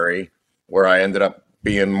Wilkes-Barre, where I ended up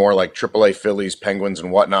being more like AAA Phillies, Penguins,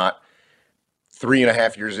 and whatnot.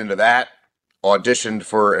 3.5 years into that, auditioned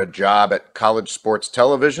for a job at College Sports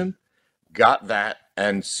Television, got that,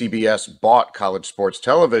 and CBS bought College Sports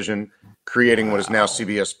Television, creating what is now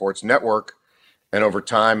CBS Sports Network. And over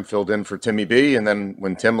time, filled in for Timmy B. And then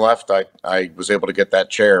when Tim left, I was able to get that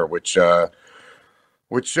chair, which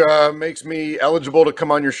makes me eligible to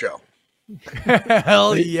come on your show.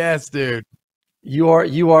 Hell yes, dude. You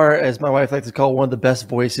are, as my wife likes to call, one of the best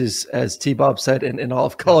voices, as T-Bob said, in all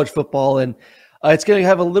of college football. And it's going to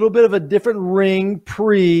have a little bit of a different ring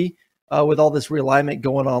with all this realignment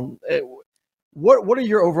going on. What are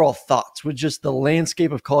your overall thoughts with just the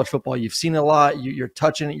landscape of college football? You've seen a lot. You're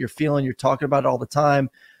touching it. You're feeling. You're talking about it all the time.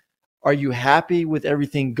 Are you happy with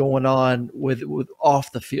everything going on with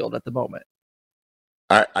off the field at the moment?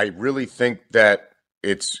 I really think that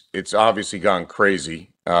it's obviously gone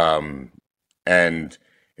crazy, and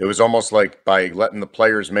it was almost like by letting the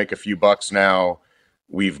players make a few bucks now,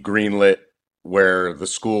 we've greenlit where the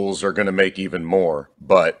schools are going to make even more.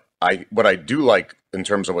 But what I do like in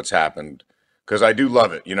terms of what's happened, because I do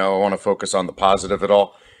love it, I want to focus on the positive at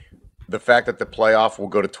all. The fact that the playoff will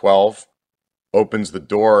go to 12 opens the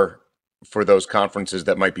door for those conferences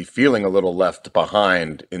that might be feeling a little left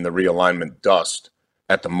behind in the realignment dust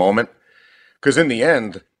at the moment. Because in the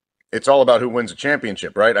end, it's all about who wins a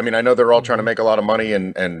championship, right? I mean, I know they're all trying to make a lot of money,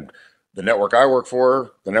 and the network I work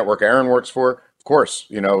for, the network Aaron works for, of course,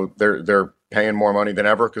 they're paying more money than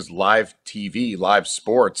ever because live TV, live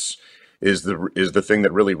sports is the thing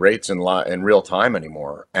that really rates in real time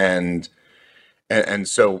anymore. And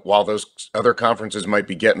so while those other conferences might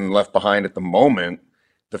be getting left behind at the moment,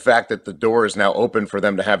 the fact that the door is now open for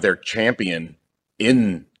them to have their champion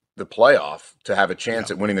in the playoff to have a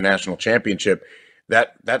chance at winning the national championship,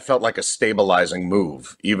 that felt like a stabilizing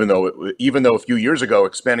move. Even though a few years ago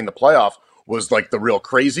expanding the playoff was like the real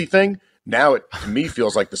crazy thing, now it to me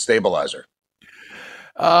feels like the stabilizer.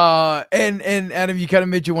 And Adam, you kind of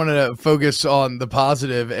made you want to focus on the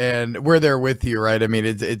positive, and we're there with you, right? I mean,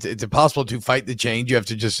 it's impossible to fight the change. You have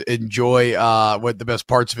to just enjoy what the best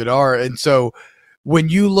parts of it are. And so when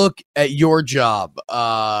you look at your job,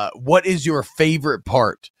 what is your favorite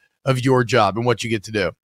part of your job and what you get to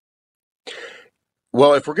do?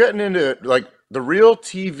 Well, if we're getting into like the real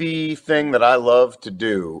TV thing that I love to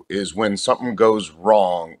do is when something goes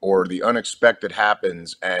wrong or the unexpected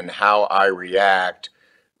happens, and how I react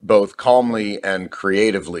both calmly and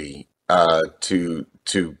creatively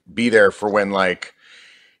to be there for when, like,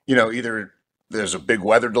 either there's a big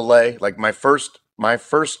weather delay. Like my first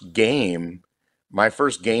game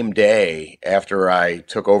day after I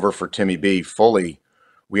took over for Timmy B fully,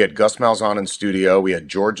 we had Gus Malzahn in studio. We had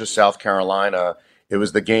Georgia, South Carolina. It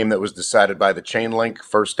was the game that was decided by the chain link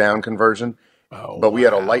first down conversion. But we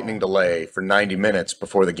had a lightning delay for 90 minutes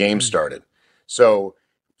before the game started. So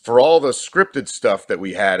for all the scripted stuff that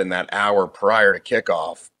we had in that hour prior to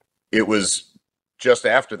kickoff, it was just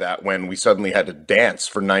after that when we suddenly had to dance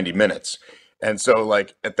for 90 minutes. And so,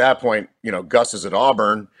 like, at that point, Gus is at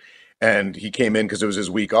Auburn, and he came in because it was his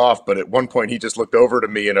week off. But at one point, he just looked over to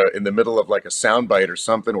me in the middle of like a soundbite or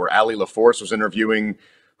something where Allie LaForce was interviewing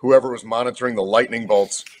whoever was monitoring the lightning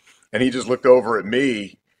bolts. And he just looked over at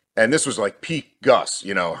me, and this was like peak Gus,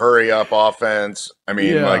 hurry up offense. I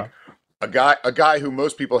mean, like a guy who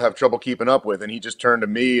most people have trouble keeping up with. And he just turned to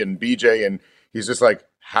me and BJ, and he's just like,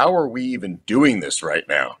 how are we even doing this right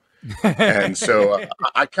now? And so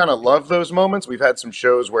I kind of love those moments. We've had some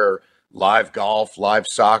shows where live golf, live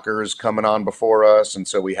soccer is coming on before us. And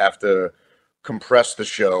so we have to compress the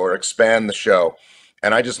show or expand the show.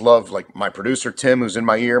 And I just love, like, my producer, Tim, who's in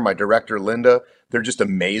my ear, my director, Linda. They're just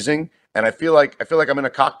amazing. And I feel like I'm in a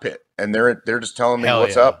cockpit, and they're just telling me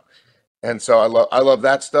what's up. And so I love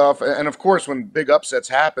that stuff. And of course, when big upsets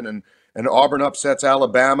happen and Auburn upsets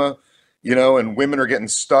Alabama, and women are getting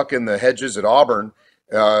stuck in the hedges at Auburn,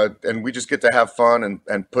 and we just get to have fun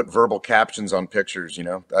and put verbal captions on pictures.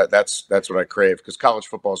 That's what I crave, because college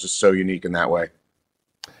football is just so unique in that way.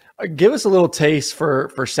 Give us a little taste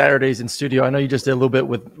for Saturdays in studio. I know you just did a little bit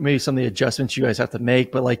with maybe some of the adjustments you guys have to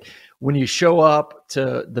make, but like when you show up,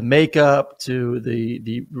 to the makeup, to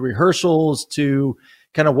the rehearsals, to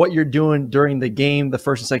kind of what you're doing during the game, the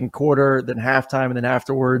first and second quarter, then halftime, and then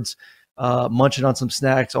afterwards, munching on some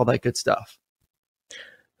snacks, all that good stuff.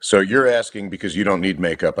 So you're asking because you don't need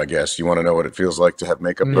makeup, I guess. You want to know what it feels like to have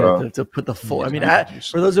makeup put on? To put the full. I mean,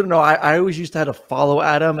 for those who don't know, I always used to have to follow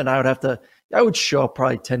Adam, and I would show up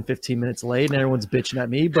probably 10, 15 minutes late, and everyone's bitching at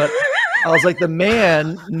me. But I was like, the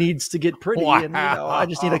man needs to get pretty, and I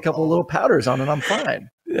just need a couple of little powders on, and I'm fine.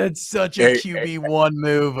 That's such a QB1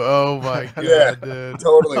 move. Oh my god, yeah, dude.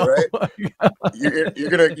 Totally right.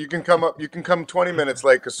 You can come 20 minutes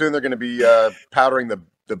late because soon they're gonna be powdering the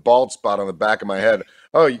bald spot on the back of my head.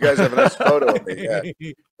 Oh, you guys have a nice photo of me. Yeah.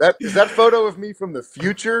 Is that photo of me from the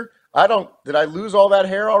future? Did I lose all that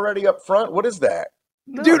hair already up front? What is that?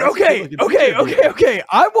 No, dude, okay.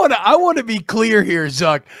 I want to be clear here,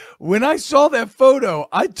 Zuck. When I saw that photo,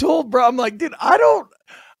 I told bro, I'm like, dude, I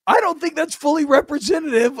don't think that's fully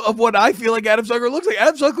representative of what I feel like Adam Zucker looks like.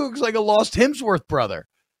 Adam Zucker looks like a lost Hemsworth brother.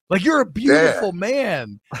 Like, you're a beautiful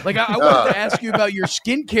man. Like, I wanted to ask you about your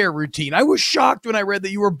skincare routine. I was shocked when I read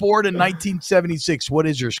that you were born in 1976. What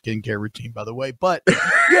is your skincare routine, by the way? But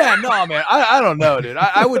yeah, no, man, I don't know, dude.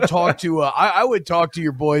 I would talk to I would talk to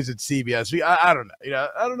your boys at CBS. I don't know.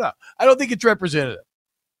 I don't know. I don't think it's representative.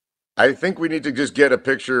 I think we need to just get a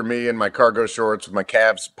picture of me in my cargo shorts with my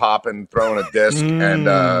calves popping, throwing a disc, and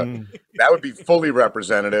that would be fully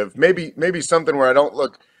representative. Maybe something where I don't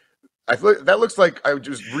look. That looks like I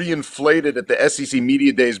just reinflated at the SEC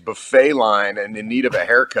Media Days buffet line and in need of a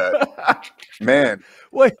haircut. Man,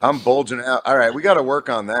 wait, I'm bulging out. All right, we got to work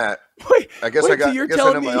on that. I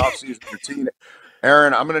know my off-season routine.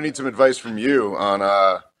 Aaron, I'm going to need some advice from you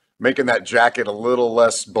on making that jacket a little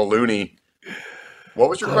less balloony. What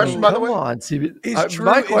was your question, by the way? Come on,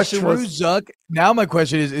 my question was Zuck. Now my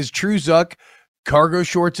question is True Zuck cargo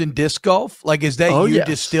shorts and disc golf? Like, is that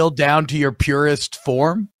distilled down to your purest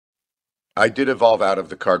form? I did evolve out of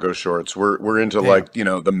the cargo shorts. We're into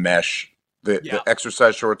the mesh, the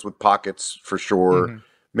exercise shorts with pockets for sure.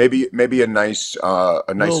 Mm-hmm. Maybe a nice pair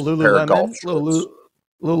of golf shorts.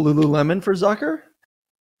 Little Lululemon for Zucker.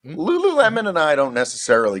 Lululemon and I don't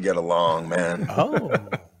necessarily get along, man. Oh,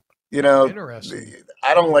 interesting.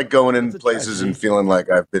 I don't like going in places and feeling like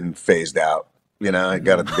I've been phased out. I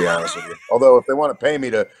got to be honest with you. Although if they want to pay me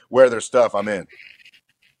to wear their stuff, I'm in.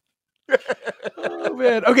 Oh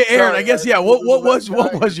man. Okay, Aaron. I guess What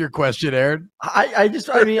was your question, Aaron? I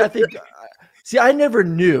think. See, I never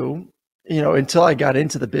knew, until I got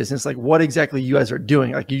into the business, like what exactly you guys are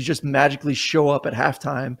doing. Like you just magically show up at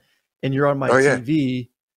halftime, and you're on my TV.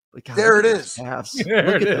 Like, God, there it is. Look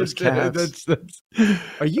at those calves.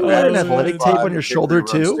 Are you wearing athletic tape on your shoulder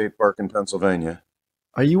too? State Park in Pennsylvania.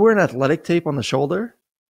 Are you wearing athletic tape on the shoulder?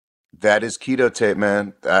 That is keto tape,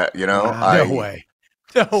 man. No way.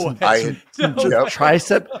 No way.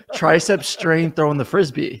 Tricep strain throwing the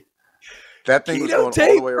frisbee. That thing was going all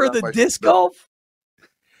the way around for the disc golf?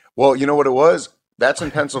 Well, you know what it was? That's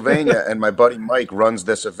in Pennsylvania, and my buddy Mike runs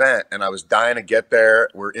this event, and I was dying to get there.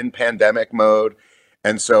 We're in pandemic mode,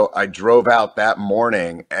 and so I drove out that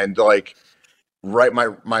morning, and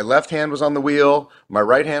my left hand was on the wheel, my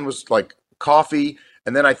right hand was like coffee,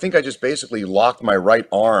 and then I think I just basically locked my right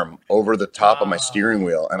arm over the top of my steering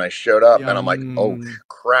wheel, and I showed up, and I'm like, oh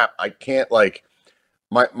crap, I can't I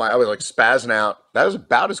was like spazzing out. That was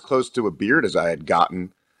about as close to a beard as I had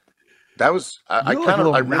gotten. That was I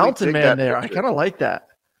really mountain man there. I kind of like that.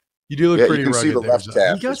 You do look pretty. You can see the left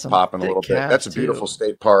calf just popping a little bit. That's a beautiful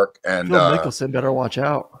state park, and Phil Mickelson better watch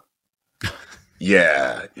out.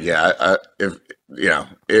 Yeah.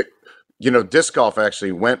 Disc golf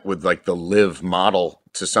actually went with like the live model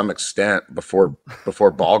to some extent before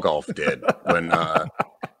ball golf did, when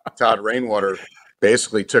Todd Rainwater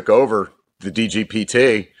basically took over the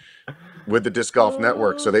DGPT with the Disc Golf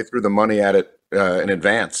Network. So they threw the money at it in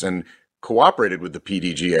advance and cooperated with the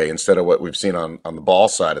PDGA instead of what we've seen on the ball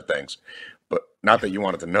side of things. But not that you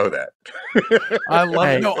wanted to know that. I love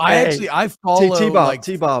it. No, I follow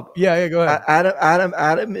T-Bob. Yeah, go ahead.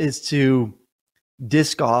 Adam is to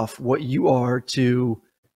disc golf what you are to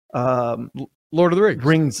Lord of the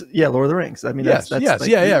Rings. Lord of the Rings. I mean, yes. You can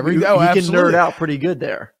nerd out pretty good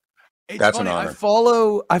there. That's funny. An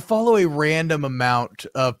honor. I follow a random amount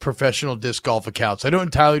of professional disc golf accounts. I don't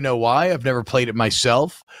entirely know why. I've never played it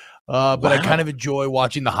myself, but I kind of enjoy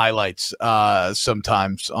watching the highlights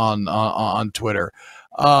sometimes on Twitter.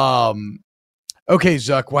 Okay,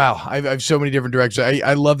 Zuck. Wow, I have so many different directions.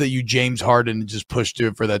 I love that you James Harden just pushed through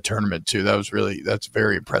it for that tournament too. That's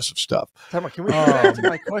very impressive stuff. Can we get back to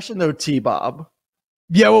my question though, T-Bob?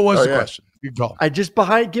 Yeah, what was the question? Good call.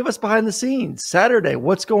 Give us behind the scenes. Saturday,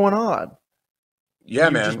 what's going on? Yeah,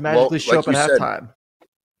 you man. Just magically show up at halftime.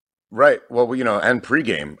 Right. Well, and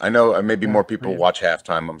pregame. I know maybe more people watch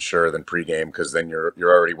halftime, I'm sure, than pregame, because then you're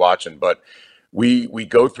already watching. But we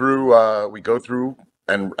go through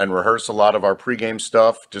and rehearse a lot of our pregame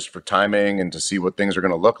stuff just for timing and to see what things are going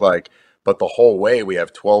to look like. But the whole way, we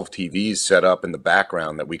have 12 TVs set up in the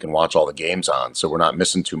background that we can watch all the games on, so we're not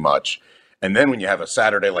missing too much. And then when you have a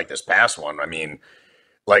Saturday like this past one, I mean,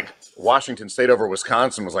 like Washington State over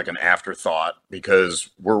Wisconsin was like an afterthought, because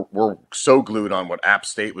we're so glued on what App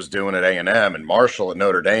State was doing at A&M and Marshall at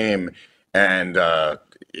Notre Dame, and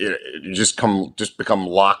you just become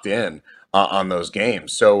locked in on those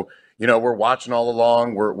games. So we're watching all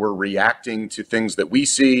along. We're reacting to things that we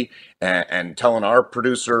see and telling our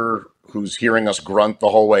producer, who's hearing us grunt the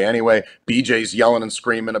whole way anyway. BJ's yelling and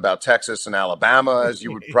screaming about Texas and Alabama, as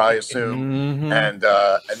you would probably assume. Mm-hmm. And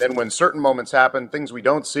then when certain moments happen, things we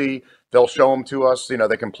don't see, they'll show them to us.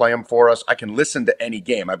 They can play them for us. I can listen to any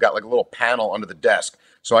game. I've got like a little panel under the desk.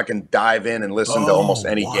 so I can dive in and listen to almost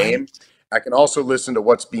any game. I can also listen to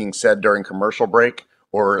what's being said during commercial break,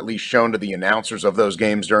 or at least shown to the announcers of those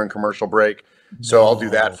games during commercial break. So I'll do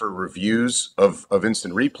that for reviews of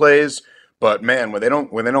instant replays. But man, when they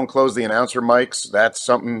don't close the announcer mics, that's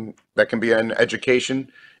something that can be an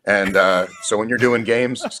education. And so when you're doing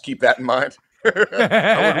games, just keep that in mind. I wouldn't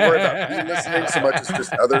worry about me listening so much as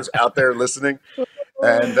just others out there listening.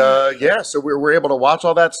 And so we're able to watch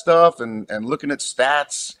all that stuff and looking at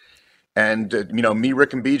stats. And, me,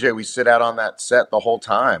 Rick, and BJ, we sit out on that set the whole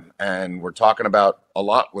time. And we're talking about a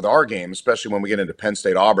lot with our game, especially when we get into Penn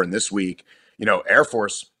State Auburn this week. Air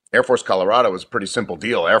Force Colorado was a pretty simple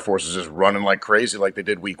deal. Air Force is just running like crazy like they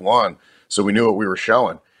did week one. So we knew what we were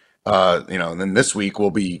showing. And then this week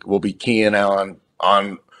we'll be keying on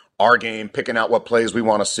our game, picking out what plays we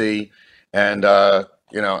want to see and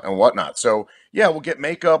and whatnot. So yeah, we'll get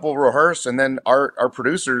makeup, we'll rehearse, and then our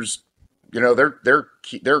producers,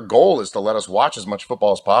 their goal is to let us watch as much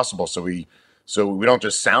football as possible. So we don't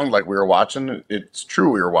just sound like we were watching. It's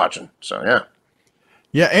true we were watching. So yeah.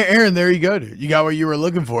 Yeah, Aaron, there you go, dude. You got what you were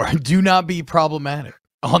looking for. Do not be problematic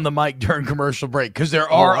on the mic during commercial break, because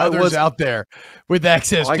there are others out there with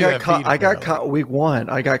access to that feed. I got caught week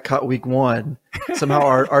one. Somehow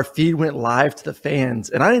our feed went live to the fans,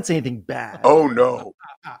 and I didn't say anything bad. Oh no.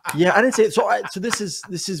 Yeah, I didn't say it. So this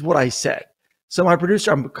is what I said. So my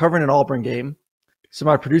producer, I'm covering an Auburn game. So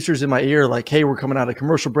my producer's in my ear like, hey, we're coming out of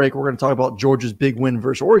commercial break. We're going to talk about Georgia's big win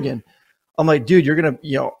versus Oregon. I'm like, dude, you're going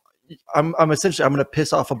to, I'm going to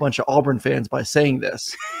piss off a bunch of Auburn fans by saying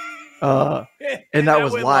this. And that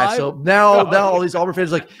was live. So now all these Auburn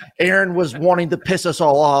fans are like, Aaron was wanting to piss us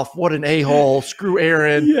all off. What an a-hole. Screw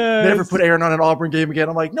Aaron. Yes. Never put Aaron on an Auburn game again.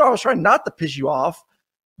 I'm like, no, I was trying not to piss you off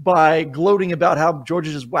by gloating about how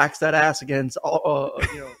Georgia just waxed that ass against,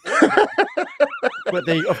 but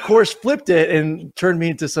they, of course, flipped it and turned me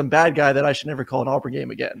into some bad guy that I should never call an Auburn game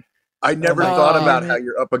again. I never thought about how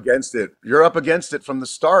you're up against it. You're up against it from the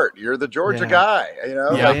start. You're the Georgia guy, Yeah,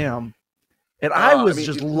 I am. And I was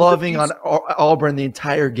just loving on Auburn the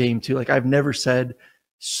entire game, too. Like, I've never said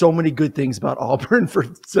so many good things about Auburn for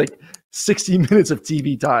like 60 minutes of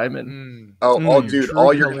TV time. And dude,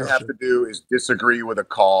 all you're going to have to do is disagree with a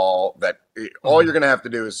call all you're going to have to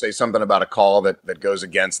do is say something about a call that goes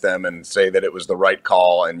against them and say that it was the right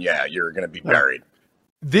call. And you're going to be buried.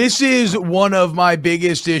 This is one of my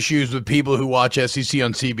biggest issues with people who watch SEC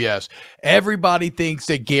on CBS. Everybody thinks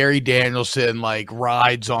that Gary Danielson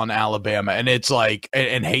rides on Alabama and it's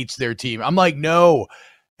and hates their team. I'm like, no,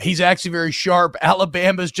 he's actually very sharp.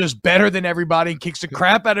 Alabama's just better than everybody and kicks the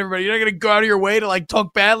crap out of everybody. You're not going to go out of your way to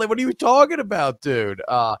talk badly. What are you talking about, dude?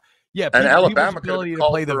 And Alabama's ability to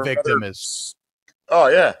play the victim is. Oh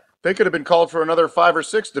yeah. They could have been called for another 5 or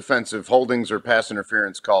 6 defensive holdings or pass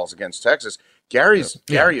interference calls against Texas. Gary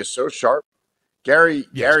is so sharp.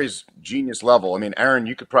 Gary's genius level. I mean, Aaron,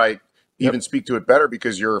 you could probably even speak to it better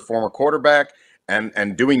because you're a former quarterback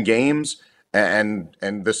and doing games and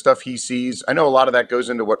the stuff he sees. I know a lot of that goes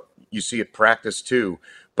into what you see at practice too.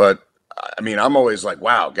 But I mean, I'm always like,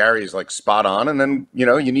 wow, Gary is spot on. And then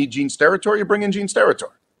you need Gene Steratore, you bring in Gene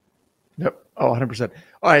Steratore. Yep. Oh, 100%.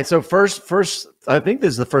 All right. So first, I think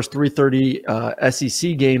this is the first 3:30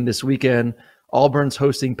 SEC game this weekend. Auburn's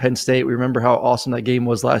hosting Penn State. We remember how awesome that game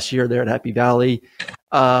was last year there at Happy Valley.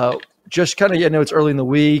 Just kind of, I know it's early in the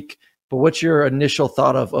week, but what's your initial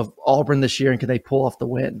thought of Auburn this year, and can they pull off the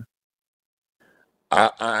win?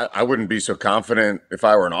 I wouldn't be so confident if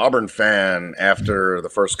I were an Auburn fan after the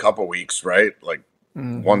first couple weeks, right?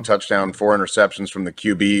 One touchdown, 4 interceptions from the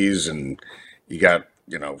QBs, and you got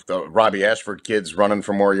the Robbie Ashford kids running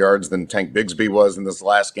for more yards than Tank Bigsby was in this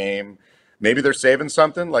last game. Maybe they're saving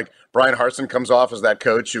something. Brian Harsin comes off as that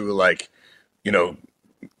coach who,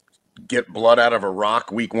 get blood out of a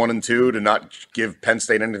rock week 1 and 2 to not give Penn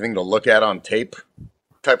State anything to look at on tape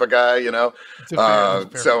type of guy,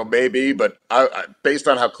 So maybe, but I based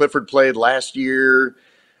on how Clifford played last year,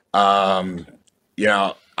 I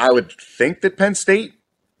would think that Penn State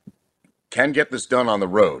can get this done on the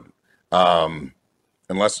road.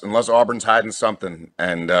 Unless Auburn's hiding something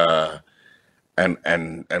and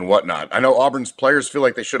whatnot. I know Auburn's players feel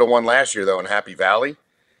like they should have won last year though in Happy Valley.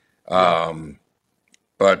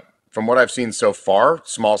 But from what I've seen so far,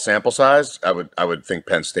 small sample size, I would think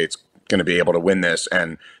Penn State's going to be able to win this,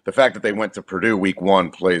 and the fact that they went to Purdue week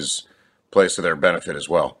 1 plays to their benefit as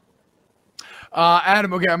well.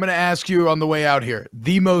 Adam, okay, I'm going to ask you on the way out here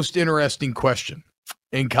the most interesting question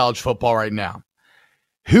in college football right now.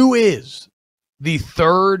 Who is the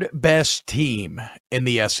 3rd best team in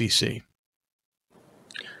the SEC?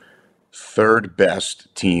 3rd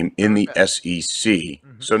best team in the SEC.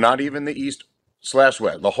 So not even the East.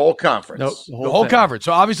 /what? The whole conference. Nope, The whole conference.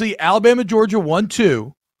 So obviously Alabama, Georgia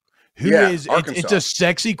 1-2. It's a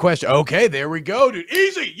sexy question. Okay, there we go, dude.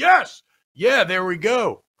 Easy. Yes. Yeah, there we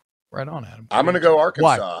go. Right on, Adam. I'm going to go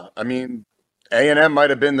Arkansas. Why? I mean, A&M might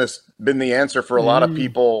have been the answer for a lot of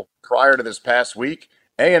people prior to this past week.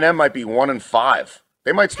 A&M might be 1-5.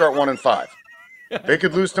 They might start 1-5. They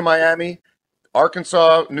could lose to Miami,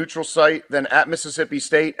 Arkansas neutral site, then at Mississippi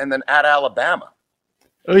State, and then at Alabama.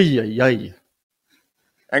 Ay.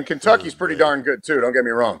 And Kentucky's pretty darn good too. Don't get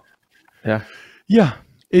me wrong. Yeah.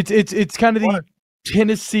 It's kind of the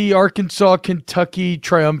Tennessee, Arkansas, Kentucky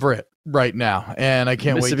triumvirate right now, and I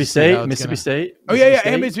can't wait. Mississippi State. Oh yeah.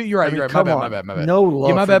 And Mississippi. You're right. You're right. My bad. No love.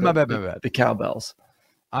 Yeah, my bad. The Cowbells.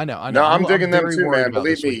 I know. No, I'm digging them too, man.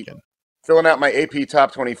 Believe me, filling out my AP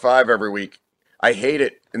top 25 every week. I hate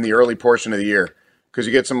it in the early portion of the year because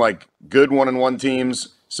you get some like good 1-1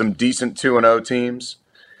 teams, some decent 2-0 teams,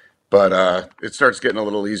 but it starts getting a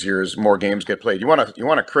little easier as more games get played. You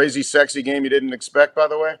want a crazy, sexy game you didn't expect, by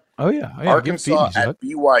the way? Oh yeah. Arkansas at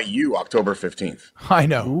BYU, October 15th. I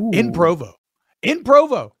know. Ooh. In Provo.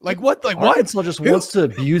 Like what? Like what? Arkansas just wants to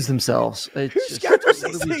abuse themselves. Who's got those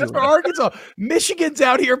things for Arkansas? Michigan's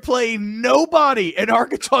out here playing nobody, and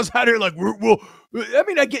Arkansas's out here like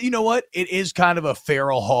I get. You know what? It is kind of a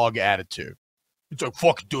feral hog attitude. It's like,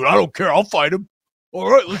 fuck it, dude. I don't care. I'll fight him. All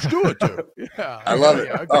right, let's do it, dude. Yeah, I love it.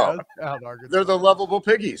 Okay, They're the lovable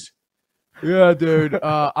piggies. Yeah, dude.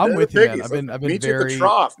 I'm with you, man. I've been Meet very you at the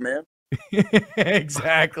trough, man.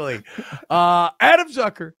 Exactly. Adam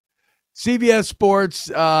Zucker, CBS Sports.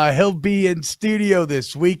 He'll be in studio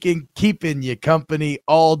this weekend, keeping you company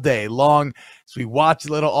all day long. So we watch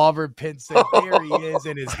little Auburn Pinson. There he is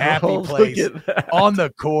in his happy place on the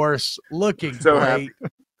course, looking so great. Happy.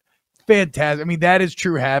 Fantastic. I mean, that is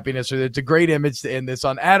true happiness. It's a great image to end this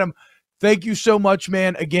on. Adam, thank you so much,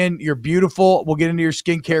 man. Again, you're beautiful. We'll get into your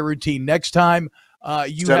skincare routine next time.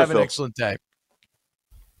 You have an excellent day.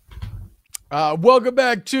 Welcome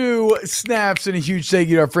back to Snaps, and a huge thank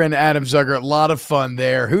you to our friend Adam Zucker. A lot of fun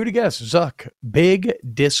there. Who'd have guessed? Zuck, big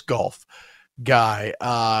disc golf guy.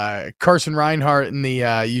 Carson Reinhart in the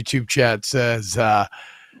YouTube chat says,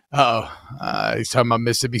 he's talking about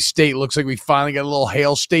Mississippi State. Looks like we finally got a little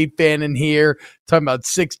Hail State fan in here. Talking about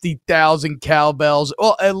 60,000 cowbells.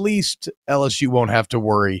 Well, at least LSU won't have to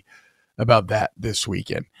worry about that this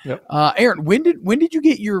weekend. Yep. Aaron, when did you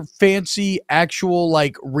get your fancy, actual,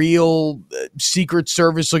 like real Secret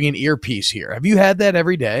Service looking earpiece here? Have you had that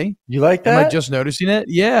every day? You like that? Am I just noticing it?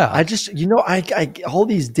 Yeah. I just, I hold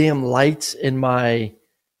these damn lights in my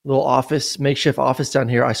little office, makeshift office down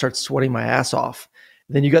here. I start sweating my ass off.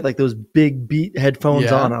 Then you got like those big Beat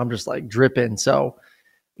headphones on. I'm just like dripping. So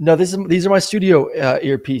no, these are my studio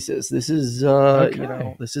earpieces. This is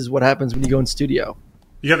this is what happens when you go in studio.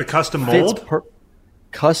 You got a custom mold?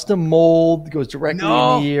 Custom mold goes directly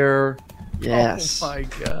in the ear. Yes. Oh my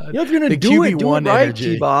God. If you're gonna do it right,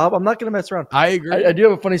 G-Bob. I'm not gonna mess around. I agree. I do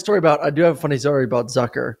have a funny story about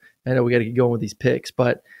Zucker. I know we got to get going with these picks,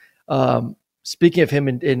 but speaking of him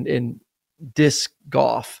in disc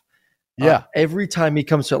golf, every time he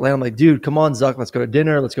comes to Atlanta, I'm like, dude, come on, Zuck, let's go to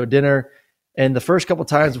dinner. And the first couple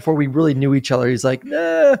times before we really knew each other, he's like,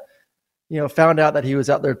 nah. Found out that he was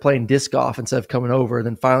out there playing disc golf instead of coming over. And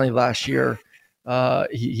then finally last year,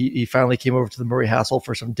 he finally came over to the Murray Hassel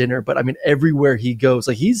for some dinner. But I mean, everywhere he goes,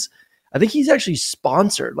 like I think he's actually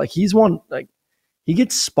sponsored. Like he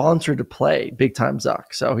gets sponsored to play big time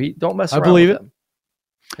Zuck. So don't mess around. I believe with it. him.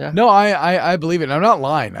 Yeah. No, I believe it. And I'm not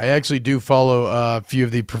lying. I actually do follow a few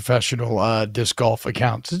of the professional disc golf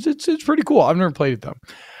accounts. It's pretty cool. I've never played it though.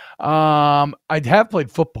 I have played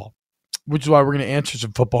football, which is why we're going to answer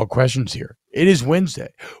some football questions here. It is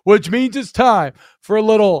Wednesday, which means it's time for a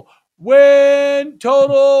little Win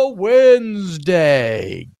Total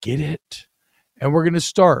Wednesday. Get it? And we're going to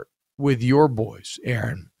start with your boys,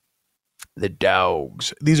 Aaron, the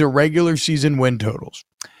Dogs. These are regular season win totals.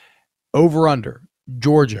 Over under,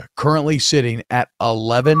 Georgia currently sitting at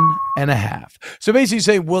 11.5. So basically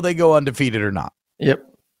say, will they go undefeated or not? Yep.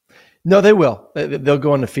 No, they will. They'll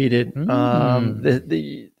go undefeated.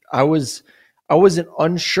 I wasn't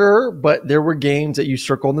unsure, but there were games that you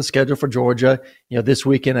circled in the schedule for Georgia. This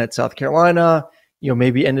weekend at South Carolina.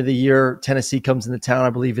 Maybe end of the year, Tennessee comes into town. I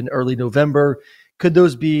believe in early November. Could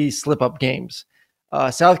those be slip up games?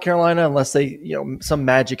 South Carolina, unless some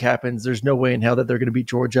magic happens, there's no way in hell that they're going to beat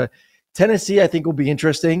Georgia. Tennessee, I think, will be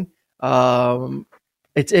interesting.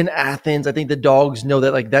 It's in Athens. I think the Dogs know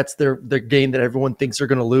that that's their game that everyone thinks they're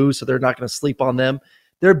going to lose, so they're not going to sleep on them.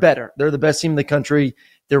 They're better. They're the best team in the country.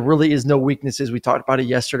 There really is no weaknesses. We talked about it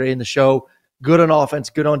yesterday in the show. Good on offense,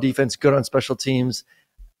 good on defense, good on special teams.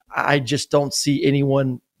 I just don't see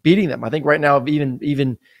anyone beating them. I think right now, even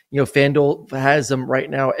FanDuel has them right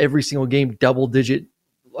now every single game double-digit,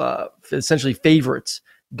 essentially favorites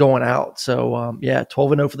going out. So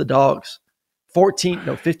 12-0 for the Dogs,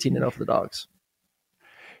 15-0 for the Dogs.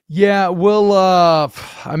 Yeah, well,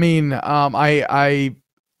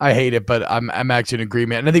 I hate it, but I'm actually in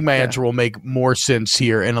agreement. And I think my answer will make more sense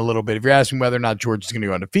here in a little bit. If you're asking whether or not Georgia's going to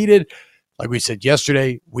go undefeated, like we said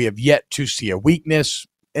yesterday, we have yet to see a weakness,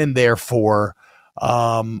 and therefore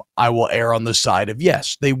I will err on the side of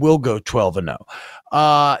yes, they will go 12-0.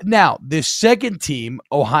 Now, this second team,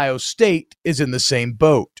 Ohio State, is in the same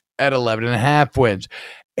boat at 11.5 wins.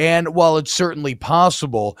 And while it's certainly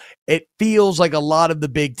possible, it feels like a lot of the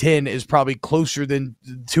Big Ten is probably closer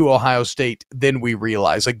to Ohio State than we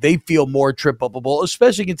realize. Like they feel more trip-upable,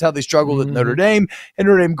 especially against how they struggled at Notre Dame, and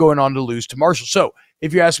Notre Dame going on to lose to Marshall. So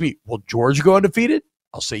if you ask me, will Georgia go undefeated?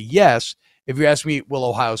 I'll say yes. If you ask me, will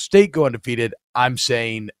Ohio State go undefeated? I'm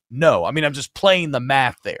saying no. I mean, I'm just playing the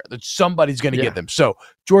math there that somebody's going to get them. So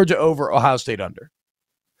Georgia over, Ohio State under.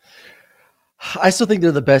 I still think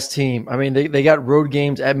they're the best team. I mean, they got road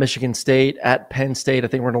games at Michigan State, at Penn State. I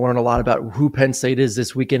think we're going to learn a lot about who Penn State is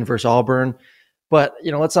this weekend versus Auburn. But,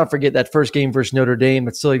 let's not forget that first game versus Notre Dame.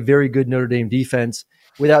 It's still a very good Notre Dame defense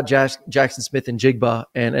without Jackson Smith and Jigba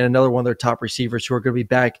and another one of their top receivers who are going to be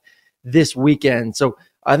back this weekend. So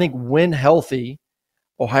I think when healthy,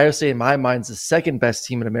 Ohio State, in my mind, is the second best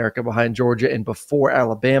team in America behind Georgia and before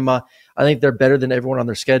Alabama. I think they're better than everyone on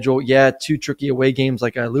their schedule. Yeah, 2 tricky away games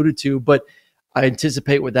like I alluded to, but I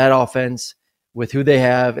anticipate with that offense, with who they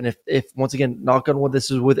have, and if once again, knock on wood, this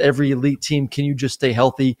is with every elite team, can you just stay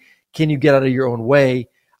healthy? Can you get out of your own way?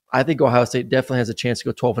 I think Ohio State definitely has a chance to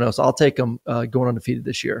go 12-0, so I'll take them going undefeated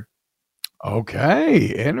this year. Okay,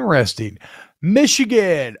 interesting.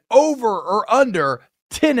 Michigan, over or under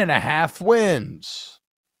 10.5 wins?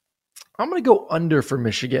 I'm going to go under for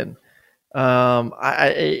Michigan. I'm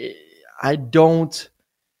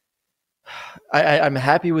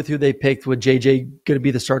happy with who they picked, with JJ going to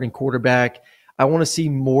be the starting quarterback. I want to see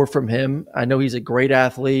more from him. I know he's a great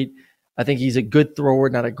athlete. I think he's a good thrower,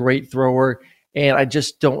 not a great thrower. And I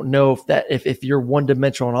just don't know if you're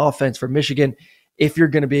one-dimensional on offense for Michigan, if you're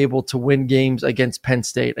going to be able to win games against Penn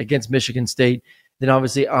State, against Michigan State, then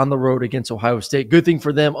obviously on the road against Ohio State. Good thing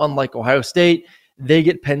for them, unlike Ohio State, they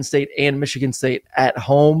get Penn State and Michigan State at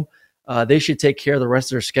home. They should take care of the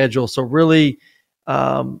rest of their schedule. So really,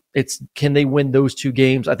 it's can they win those 2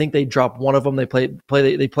 games? I think they drop one of them. They play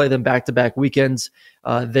them back-to-back weekends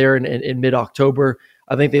there in mid-October.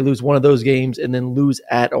 I think they lose one of those games and then lose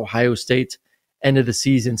at Ohio State end of the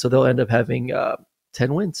season. So they'll end up having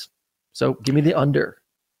 10 wins. So give me the under.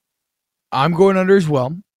 I'm going under as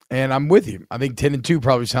well, and I'm with you. I think 10-2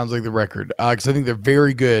 probably sounds like the record because I think they're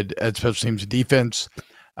very good at special teams and defense.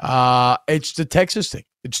 It's the Texas thing.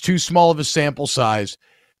 It's too small of a sample size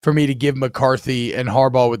for me to give McCarthy and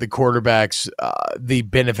Harbaugh with the quarterbacks the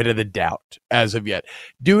benefit of the doubt as of yet.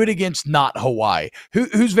 Do it against not Hawaii.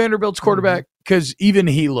 Who's Vanderbilt's quarterback? Because even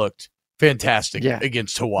he looked fantastic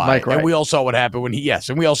against Hawaii. Mike Wright. And we all saw what happened when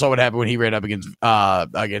he ran up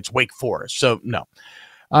against Wake Forest. So no,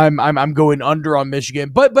 I'm going under on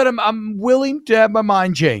Michigan, but I'm willing to have my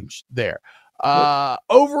mind changed there.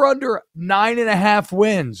 Over under 9.5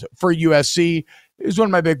 wins for USC is one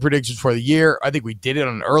of my big predictions for the year. I think we did it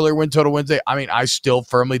on an earlier win total Wednesday. I mean, I still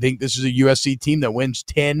firmly think this is a USC team that wins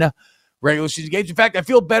 10 regular season games. In fact, I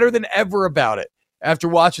feel better than ever about it after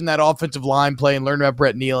watching that offensive line play and learning about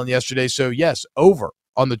Brett Nealon yesterday. So yes, over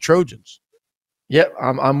on the Trojans. Yep,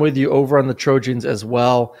 I'm with you, over on the Trojans as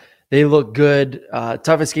well. They look good.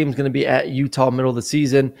 Toughest game is going to be at Utah middle of the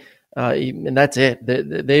season. And that's it.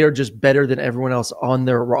 They are just better than everyone else on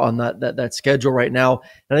that schedule right now.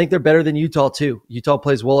 And I think they're better than Utah too. Utah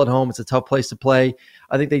plays well at home. It's a tough place to play.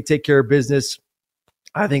 I think they take care of business.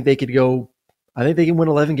 I think they can win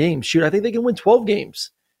 11 games. Shoot, I think they can win 12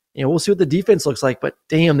 games. We'll see what the defense looks like, but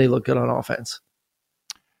damn, they look good on offense.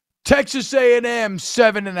 Texas A&M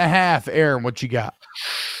 7.5. Aaron, what you got?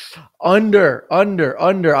 Under.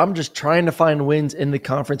 I'm just trying to find wins in the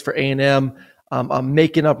conference for A&M. I'm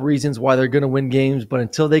making up reasons why they're going to win games, but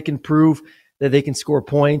until they can prove that they can score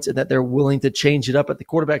points and that they're willing to change it up at the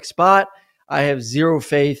quarterback spot, I have zero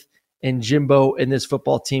faith in Jimbo and this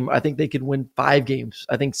football team. I think they could win 5 games.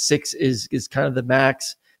 I think 6 is kind of the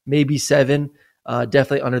max, maybe 7.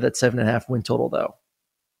 Definitely under that 7.5 win total, though.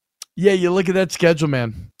 Yeah, you look at that schedule,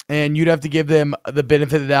 man, and you'd have to give them the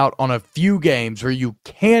benefit of the doubt on a few games where you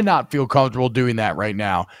cannot feel comfortable doing that right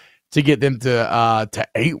now to get them to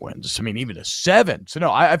 8 wins. I mean, even to 7. So no,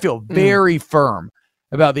 I feel very firm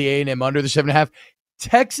about the A&M under the 7.5.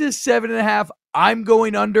 Texas 7.5. I'm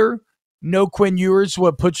going under. No Quinn Ewers,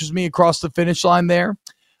 what pushes me across the finish line there.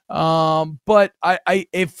 But I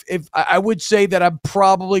would say that I'm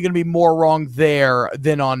probably going to be more wrong there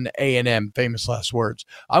than on A&M. Famous last words.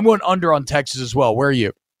 I'm going under on Texas as well. Where are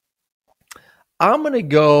you? I'm gonna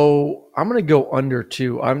go under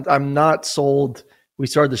too. I'm not sold. We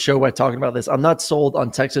started the show by talking about this. I'm not sold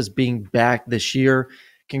on Texas being back this year.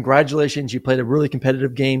 Congratulations, you played a really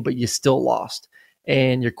competitive game, but you still lost.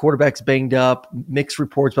 And your quarterback's banged up. Mixed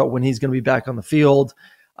reports about when he's going to be back on the field.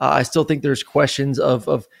 I still think there's questions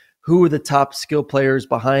of who are the top skill players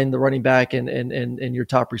behind the running back and your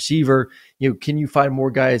top receiver. Can you find more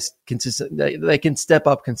guys consistent that can step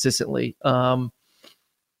up consistently?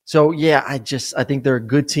 So yeah, I think they're a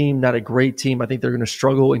good team, not a great team. I think they're going to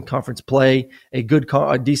struggle in conference play, a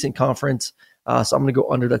decent conference. So I'm going to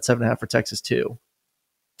go under that 7.5 for Texas too.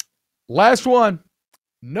 Last one,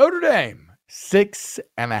 Notre Dame.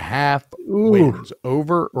 6.5 wins,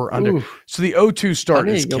 over or under. Ooh. So the 0-2 start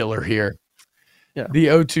is killer here. Yeah. The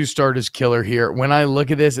 0-2 start is killer here. When I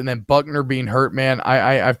look at this and then Buckner being hurt, man,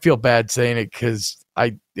 I feel bad saying it because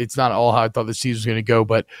it's not all how I thought the season was going to go,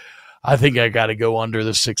 but I think I got to go under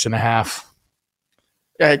the 6.5.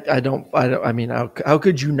 I mean, how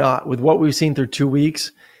could you not? With what we've seen through 2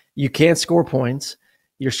 weeks, you can't score points.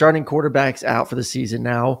 You're starting quarterbacks out for the season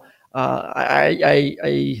now. I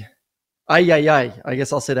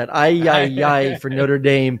guess I'll say that. For Notre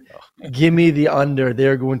Dame. Give me the under.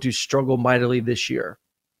 They're going to struggle mightily this year.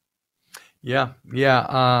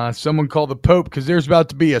 Yeah. Someone call the Pope because there's about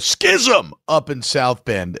to be a schism up in South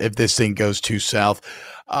Bend if this thing goes too south.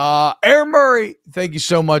 Aaron Murray, thank you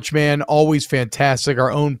so much, man. Always fantastic.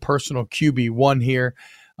 Our own personal QB1 here.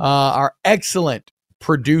 Our excellent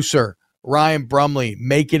producer, Ryan Brumley,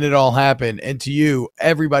 making it all happen. And to you,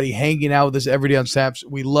 everybody hanging out with us every day on Snaps,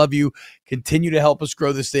 we love you. Continue to help us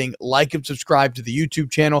grow this thing. Like and subscribe to the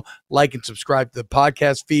YouTube channel. Like and subscribe to the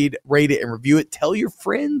podcast feed. Rate it and review it. Tell your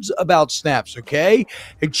friends about Snaps, okay?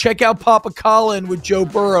 And check out Papa Colin with Joe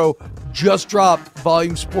Burrow. Just dropped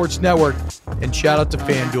Volume Sports Network. And shout out to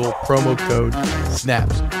FanDuel, promo code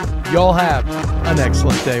SNAPS. Y'all have an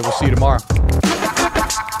excellent day. We'll see you tomorrow.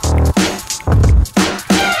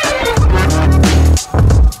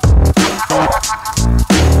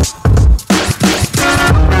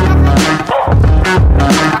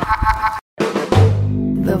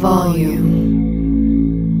 The Volume.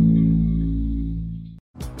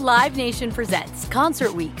 Live Nation presents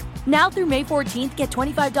Concert Week. Now through May 14th, get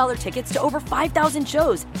 $25 tickets to over 5,000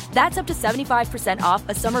 shows. That's up to 75% off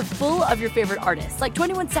a summer full of your favorite artists like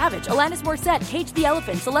 21 Savage, Alanis Morissette, Cage the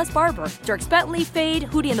Elephant, Celeste Barber, Dierks Bentley, Fade,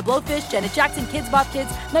 Hootie and the Blowfish, Janet Jackson, Kidz Bop Kids,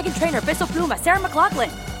 Meghan Trainor, Bissell Pluma, Sarah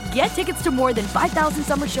McLachlan. Get tickets to more than 5,000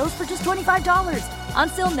 summer shows for just $25.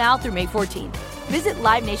 Until now through May 14th. Visit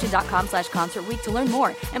LiveNation.com/Concert Week to learn more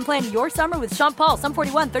and plan your summer with Sean Paul, Sum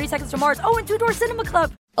 41, 30 Seconds to Mars, and Two Door Cinema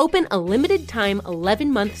Club. Open a limited-time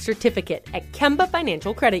 11-month certificate at Kemba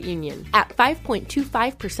Financial Credit Union. At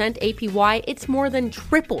 5.25% APY, it's more than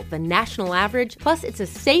triple the national average, plus it's a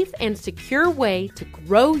safe and secure way to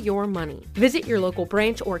grow your money. Visit your local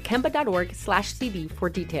branch or kemba.org/CD for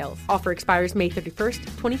details. Offer expires May 31st,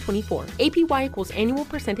 2024. APY equals annual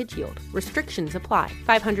percentage yield. Restrictions apply.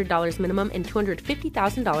 $500 minimum and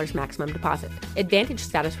 $250,000 maximum deposit. Advantage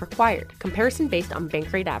status required. Comparison based on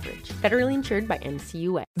bank rate average. Federally insured by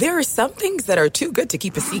NCUA. There are some things that are too good to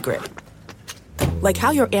keep a secret. Like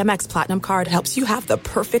how your Amex Platinum card helps you have the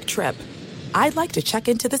perfect trip. I'd like to check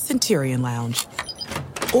into the Centurion Lounge.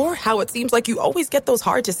 Or how it seems like you always get those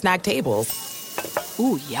hard-to-snag tables.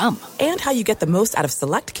 Ooh, yum. And how you get the most out of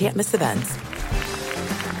select can't-miss events.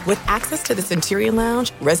 With access to the Centurion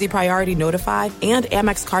Lounge, Resi Priority Notified, and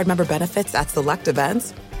Amex card member benefits at select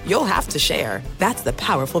events, you'll have to share. That's the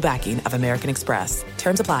powerful backing of American Express.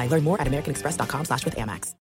 Terms apply. Learn more at americanexpress.com/withAmex.